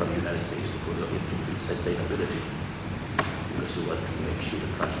differ from the United States proposal into its sustainability, because we want to make sure the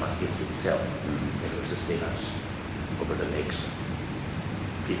trust fund gets itself and will sustain us over the next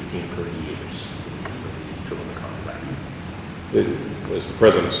 15, 30 years in terms of the contract. As the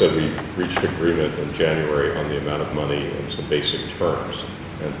president said, we reached agreement in January on the amount of money and some basic terms.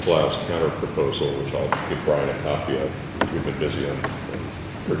 And Palau's counter proposal, which I'll give Brian a copy of. We've been busy on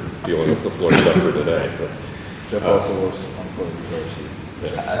we're dealing with the floor stuff for today. But Jeff also works on Florida University.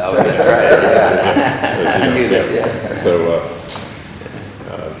 Oh, that's right. So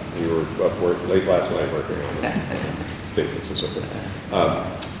we were up late last night working on statements and so forth.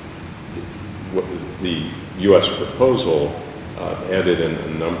 The U.S. proposal added in a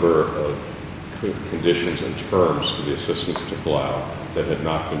number of conditions and terms to the assistance to Palau that had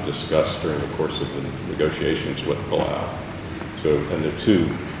not been discussed during the course of the negotiations with Palau. So, and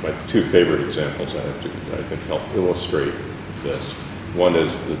my two favorite examples I think help illustrate this. One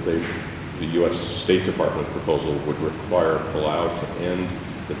is that the U.S. State Department proposal would require Palau to end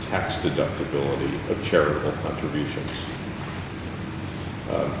the tax deductibility of charitable contributions.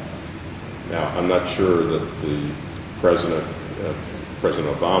 Now, I'm not sure that the President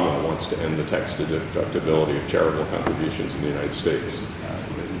Obama wants to end the tax deductibility of charitable contributions in the United States.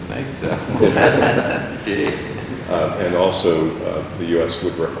 And also, the U.S.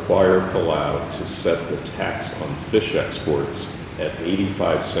 would require Palau to set the tax on fish exports at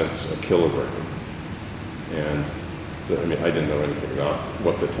 85 cents a kilogram. And I mean, I didn't know anything about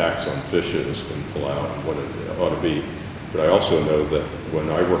what the tax on fish is in Palau and what it ought to be. But I also know that when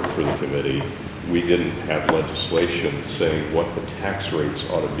I worked for the committee, we didn't have legislation saying what the tax rates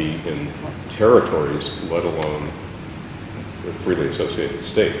ought to be in territories, let alone the freely associated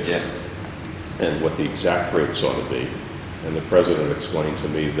states, and what the exact rates ought to be. And the president explained to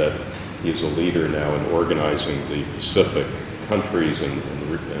me that he's a leader now in organizing the Pacific countries and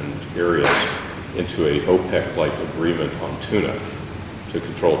areas into a OPEC-like agreement on tuna to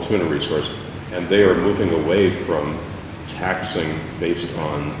control tuna resource, and they are moving away from taxing based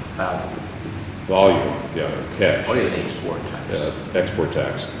on volume, cash. Or even export tax. Export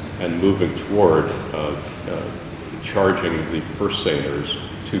tax, and moving toward charging the purse seiners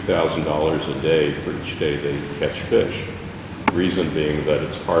 $2,000 a day for each day they catch fish. Reason being that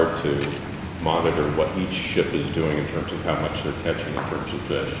it's hard to monitor what each ship is doing in terms of how much they're catching in terms of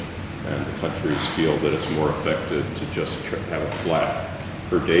fish. And the countries feel that it's more effective to just have a flat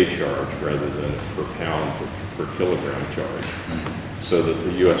per day charge rather than per pound or per kilogram charge. So that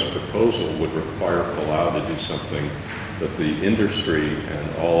the U.S. proposal would require Palau to do something that the industry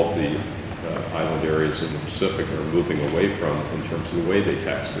and all of the island areas in the Pacific are moving away from in terms of the way they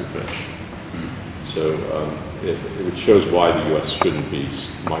tax their fish. So it shows why the U.S. shouldn't be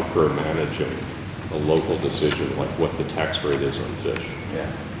micromanaging a local decision like what the tax rate is on fish.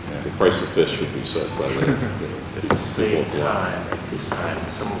 The price of fish should be set by the At the same time, at this time,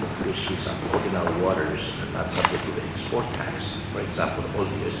 some of the fish which are caught in our waters are not subject to the export tax. For example, all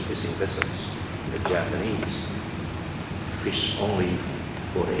the U.S. fishing vessels, the Japanese, fish only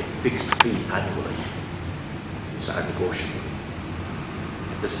for a fixed fee annually. It's negotiable.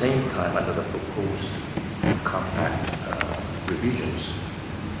 At the same time, under the proposed compact revisions,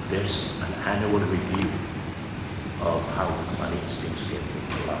 there's an annual review of how money is being spent in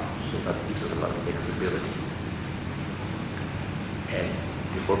Palau. So that gives us a lot of flexibility. And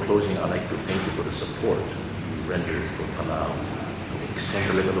before closing, I'd like to thank you for the support you rendered for Palau to extend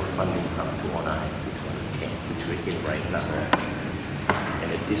the level of funding from 209 to 210, which we're in right now. And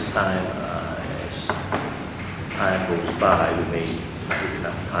at this time, as time goes by, we may not have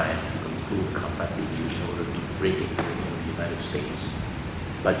enough time to conclude compact review in order to bring it within the United States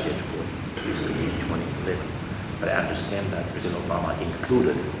budget for fiscal year 2011. But I understand that President Obama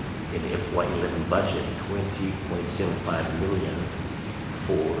included in the FY11 budget $20.75 million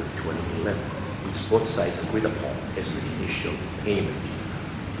for 2011, which both sides agreed upon as the initial payment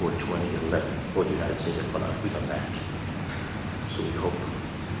for 2011. Both the United States and Palau agreed on that. So we hope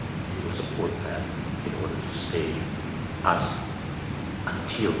will support that in order to stay us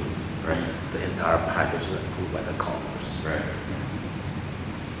until the entire package is approved by the Congress. Right.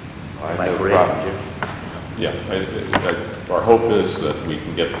 Am I correct, Jeff? Yeah, our hope is that we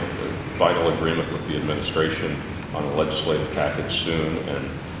can get final agreement with the administration on a legislative package soon, and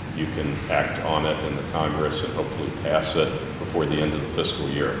you can act on it in the Congress and hopefully pass it before the end of the fiscal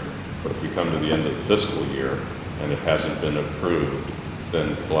year. But if we come to the end of the fiscal year and it hasn't been approved,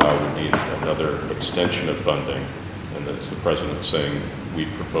 then Palau would need another extension of funding. And as the President is saying, we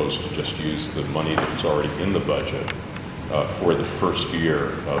propose to just use the money that's already in the budget for the first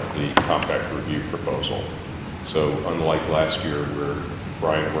year of the compact review proposal. So unlike last year where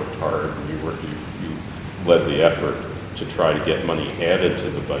Brian worked hard and you led the effort to try to get money added to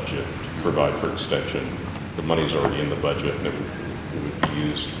the budget to provide for extension, the money's already in the budget and it would be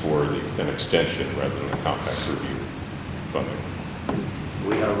used for an extension rather than the compact review funding.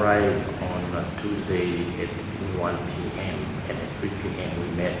 We arrived on Tuesday at 1 p.m. and at 3 p.m. we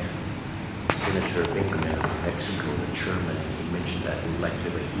met Senator Bingaman of Mexico, the chairman, and he mentioned that we would like to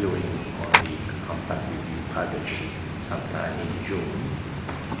have a hearing on the compact review package sometime in June.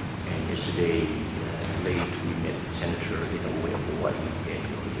 And yesterday late we met Senator in a way of Hawaii, and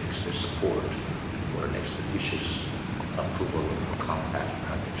he also expressed support for an expeditious approval of the compact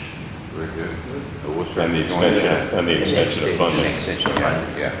package. Very good. And the extension of funding.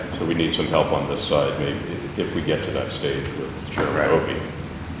 Yeah. So we need some help on this side, maybe if we get to that stage with Chairman Opie.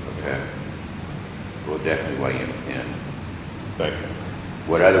 Okay. We'll definitely weigh in. Thank you.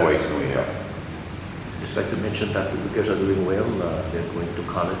 What other ways can we help? Just like to mention that the Uyghurs are doing well. They're going to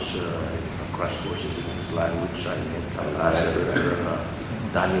college, crash courses in English language. I met last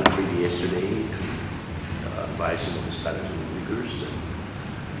Daniel Freedy yesterday to advise him on the status of the Uyghurs. And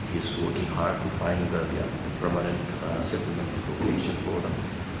he's working hard to find a permanent settlement location for them,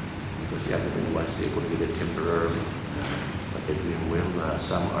 because the agreement was they could get it temporarily. But they're doing well.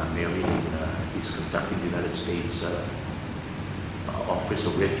 Some are married in East Kentucky, the United States Office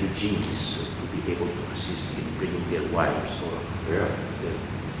of Refugees, to be able to assist in bringing their wives or their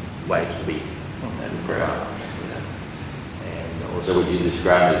wives to be. That's great. And also, so would you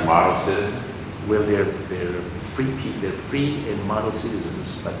describe as model citizens? Well, they're free and model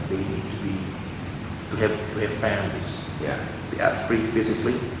citizens, but they need to have families. Yeah. They are free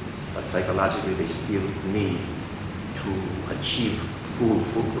physically, but psychologically they still need to achieve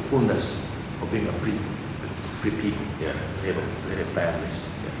the fullness of being a free people. Yeah. They have families.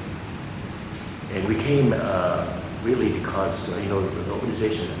 Yeah. And we came really because the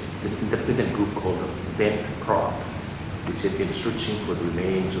organization, it's an independent group called Bent Prop, which had been searching for the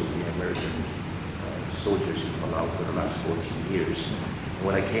remains of the American soldiers in Palau for the last 14 years. And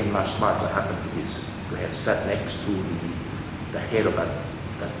when I came last March, I happened to have sat next to the head of that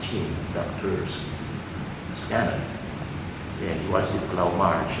team, Dr. Scannon. And he was in Palau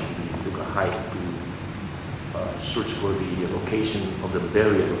March, and we took a hike to search for the location of the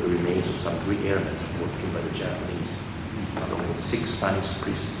burial of the remains of some 3 airmen working by the Japanese, along with 6 Spanish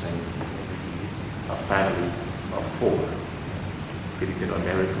priests and a family of 4.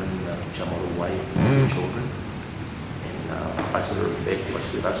 Filipino-American, Chamorro wife and children. And Ambassador Beck was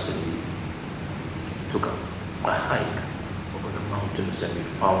with us, and we took a hike over the mountains, and we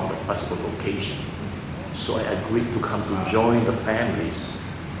found a possible location. So I agreed to come to join the families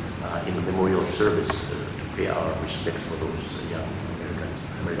in the memorial service to pay our respects for those young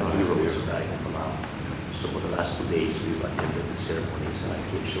American heroes who died in Palau. So for the last 2 days, we've attended the ceremonies, and I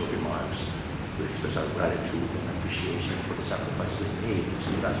gave short remarks to express our gratitude and appreciation for the sacrifices they made to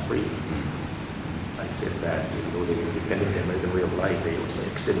set us free. I said that even though they were defending the American way of life, they also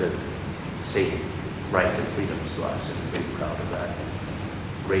extended the same rights and freedoms to us, and I'm very proud of that and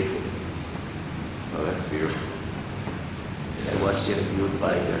grateful. Oh, that's beautiful. I was interviewed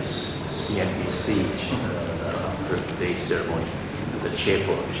by the CNBC after today's ceremony to the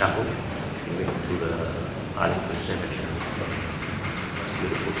chapel, and went to the Arlington Cemetery. It was a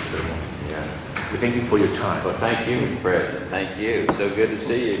beautiful ceremony. Yeah. We thank you for your time. Well, thank you, Mr. President. Thank you. So good to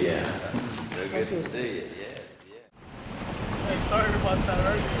see you again. So good to see you. Yes. Hey, sorry about that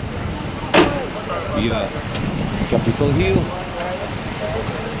earlier. Yeah. Capitol Hill.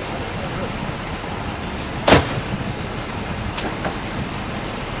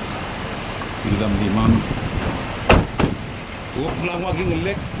 Sildam Liman. Huwag lang maging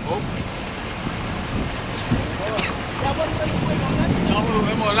elect.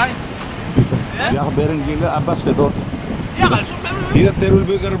 Ya bereng gila abas ke dor. Iya terul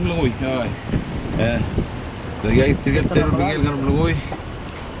begar melungui. Dagay terul begar melungui.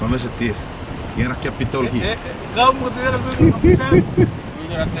 Vamos a tirar. Yang Capitol Hill. Kau mau tidak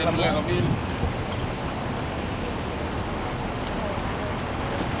They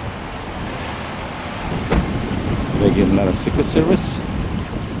get another Secret Service.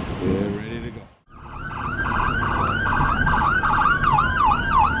 We're ready to go.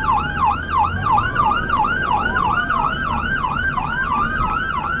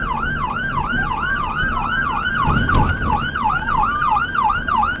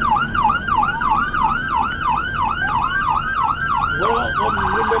 Wala akong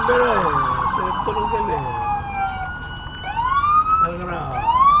remember Senator Ugel Ang na,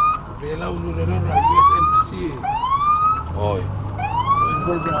 Palau na rin na US Embassy. Oy.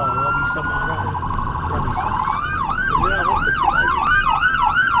 Involved na wagi sa mga trabisa. Hindi ako nagpilagi.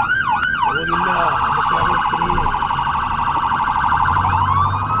 Wagi na, basta ako pinili.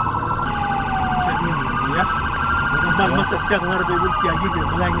 Sabi niya, yes. Naman masagkak nga rin yung tiyagi niya.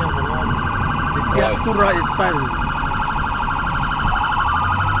 Wala niya mga. Tiyak tura ital.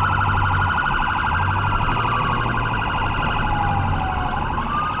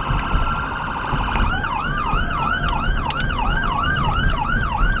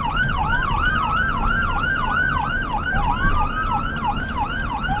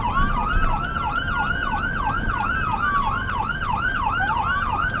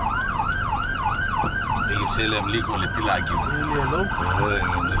 Sila mliko le tilagi. Iya no.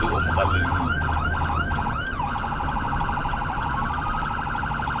 Ndio mkali.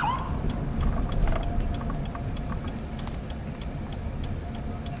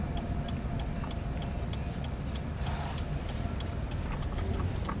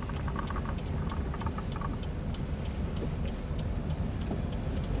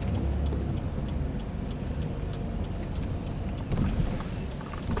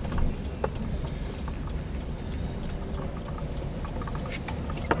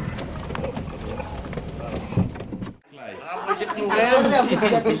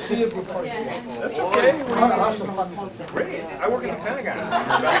 That's okay. Great. I work in the Pentagon.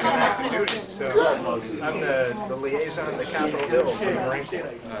 I'm back on active duty, so I'm the liaison to Capitol Hill for the Marine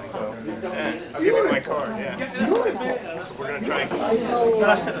Corps. So, yeah, I'll give you my card. Yeah. So we're gonna try and.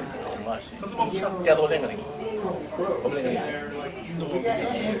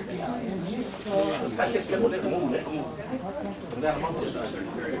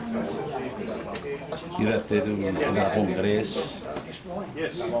 Quédate de una congreso.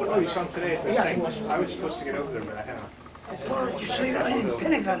 Yes, oh, you saw him today at the thing. I was supposed to get over there, but I haven't. Well, you say you're in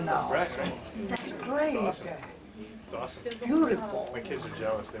Pentagon now. Right. That's great. It's awesome. Beautiful. My kids are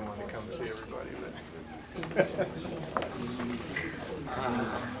jealous. They want to come see everybody, but.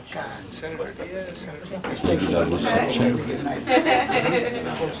 Senator Diaz, Senator. La reception.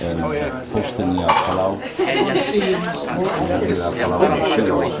 And hosting the Palau.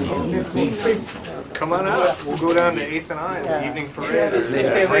 Come on out. We'll go down to 8th and I, the evening parade.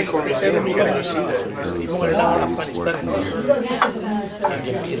 The Marine Corps Museum. You guys will see that.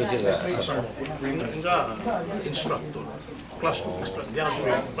 Instructor. Classroom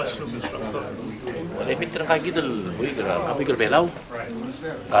instructor. Wala mitran ka gidal, boy, kami Palau.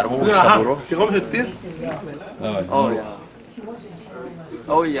 Karmo saburo. Oh yeah.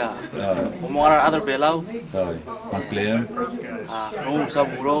 Oh yeah. Omongan other Palau. Pangklaim. Nung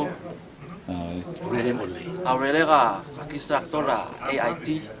saburo. Aurele ka instructor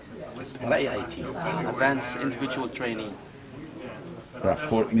AIT. AIT. Advanced Individual Training.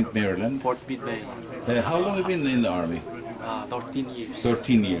 Fort Meade, Maryland. Fort Meade, Maryland. How long have you been in the Army? 13 years.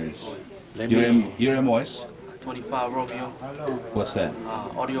 13 years. Your MOS? 25 Romeo. What's that?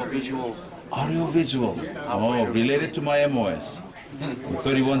 Audio visual. Audio visual. Oh, related to my MOS.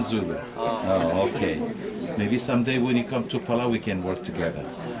 31 Zulu. Oh, okay. Maybe someday when you come to Palau, we can work together.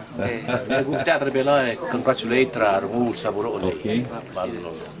 Kita terbela congratulate Ramu saburo oleh. Okay.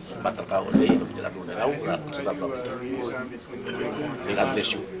 Bataka oleh tidak boleh lau sudah belum. God bless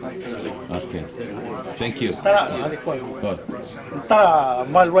you. Okay. Thank you. Tara, Tara,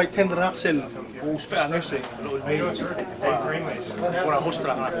 mal right hander axle. Uspe anges lo medio. Ora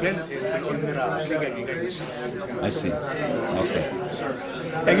mostra ang aklen, I see. Okay.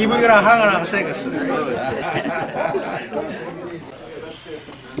 Egi mo irahangan ang segas.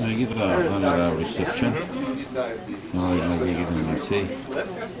 Aquí trabajan la reception. No, aquí no sé.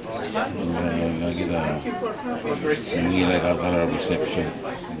 Aquí la reception.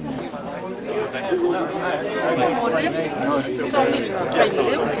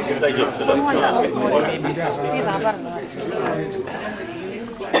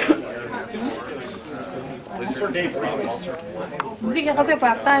 Hindi ka kasi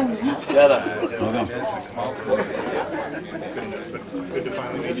part-time. Good to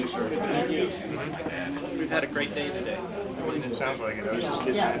finally meet you, sir. We've had a great day today. It sounds like it. I was just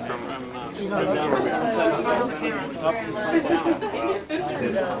getting it from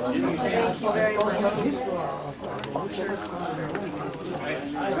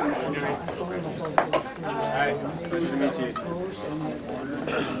Hi, pleasure to meet you.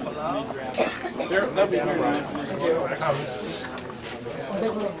 They'll be here, Ryan. See you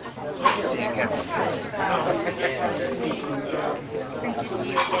again. It's great to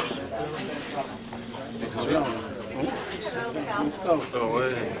see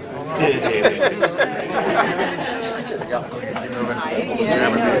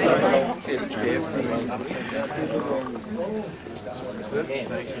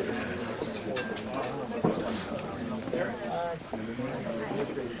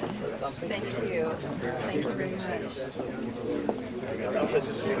Thank you. Thank you very much.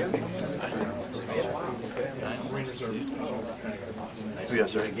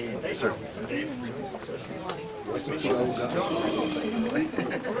 Yes, sir. Yes, sir. Nice to meet you.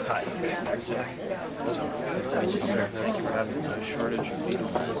 Hi. Nice to meet you, sir. Thank you for having a shortage of people. A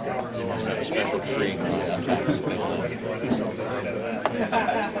special treat.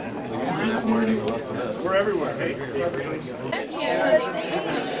 We're everywhere. Hey.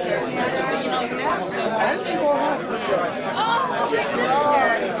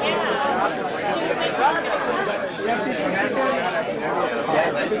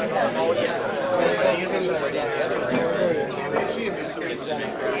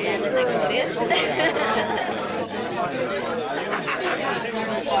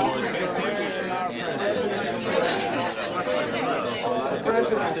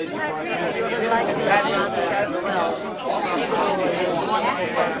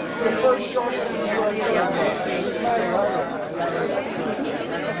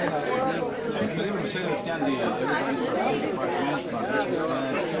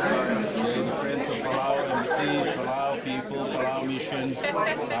 Friends of Palau Embassy, Palau people, Palau Mission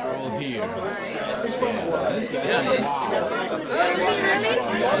are all here. Yeah, this guy's from wow.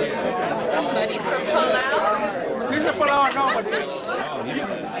 But he's from Palau. He's a Palau now,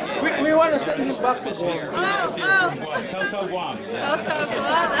 but we want to send him back to Guam. Toto Guam. Toto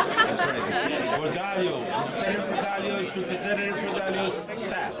Guam. That's right. Rodalio. Senator Rodalio is representative for Rodalio's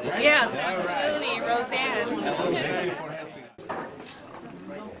staff, right? Yes, All absolutely, Roseanne. Thank you for helping.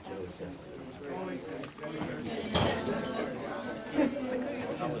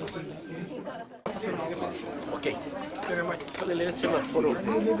 Okay. Let's have a photo.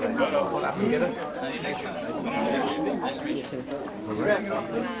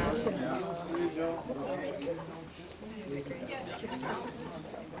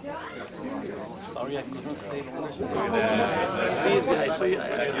 Sorry, I couldn't stay long. Busy. I saw you.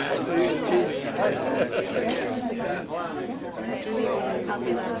 I saw you on TV.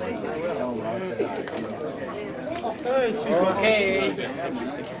 Okay.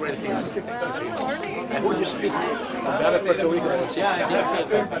 I heard you speak better Puerto Rico.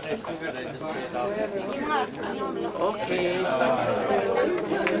 Okay.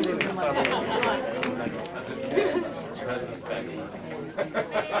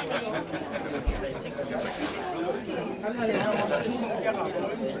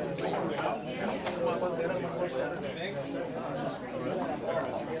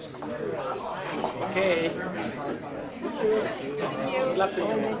 Okay. Good luck to you.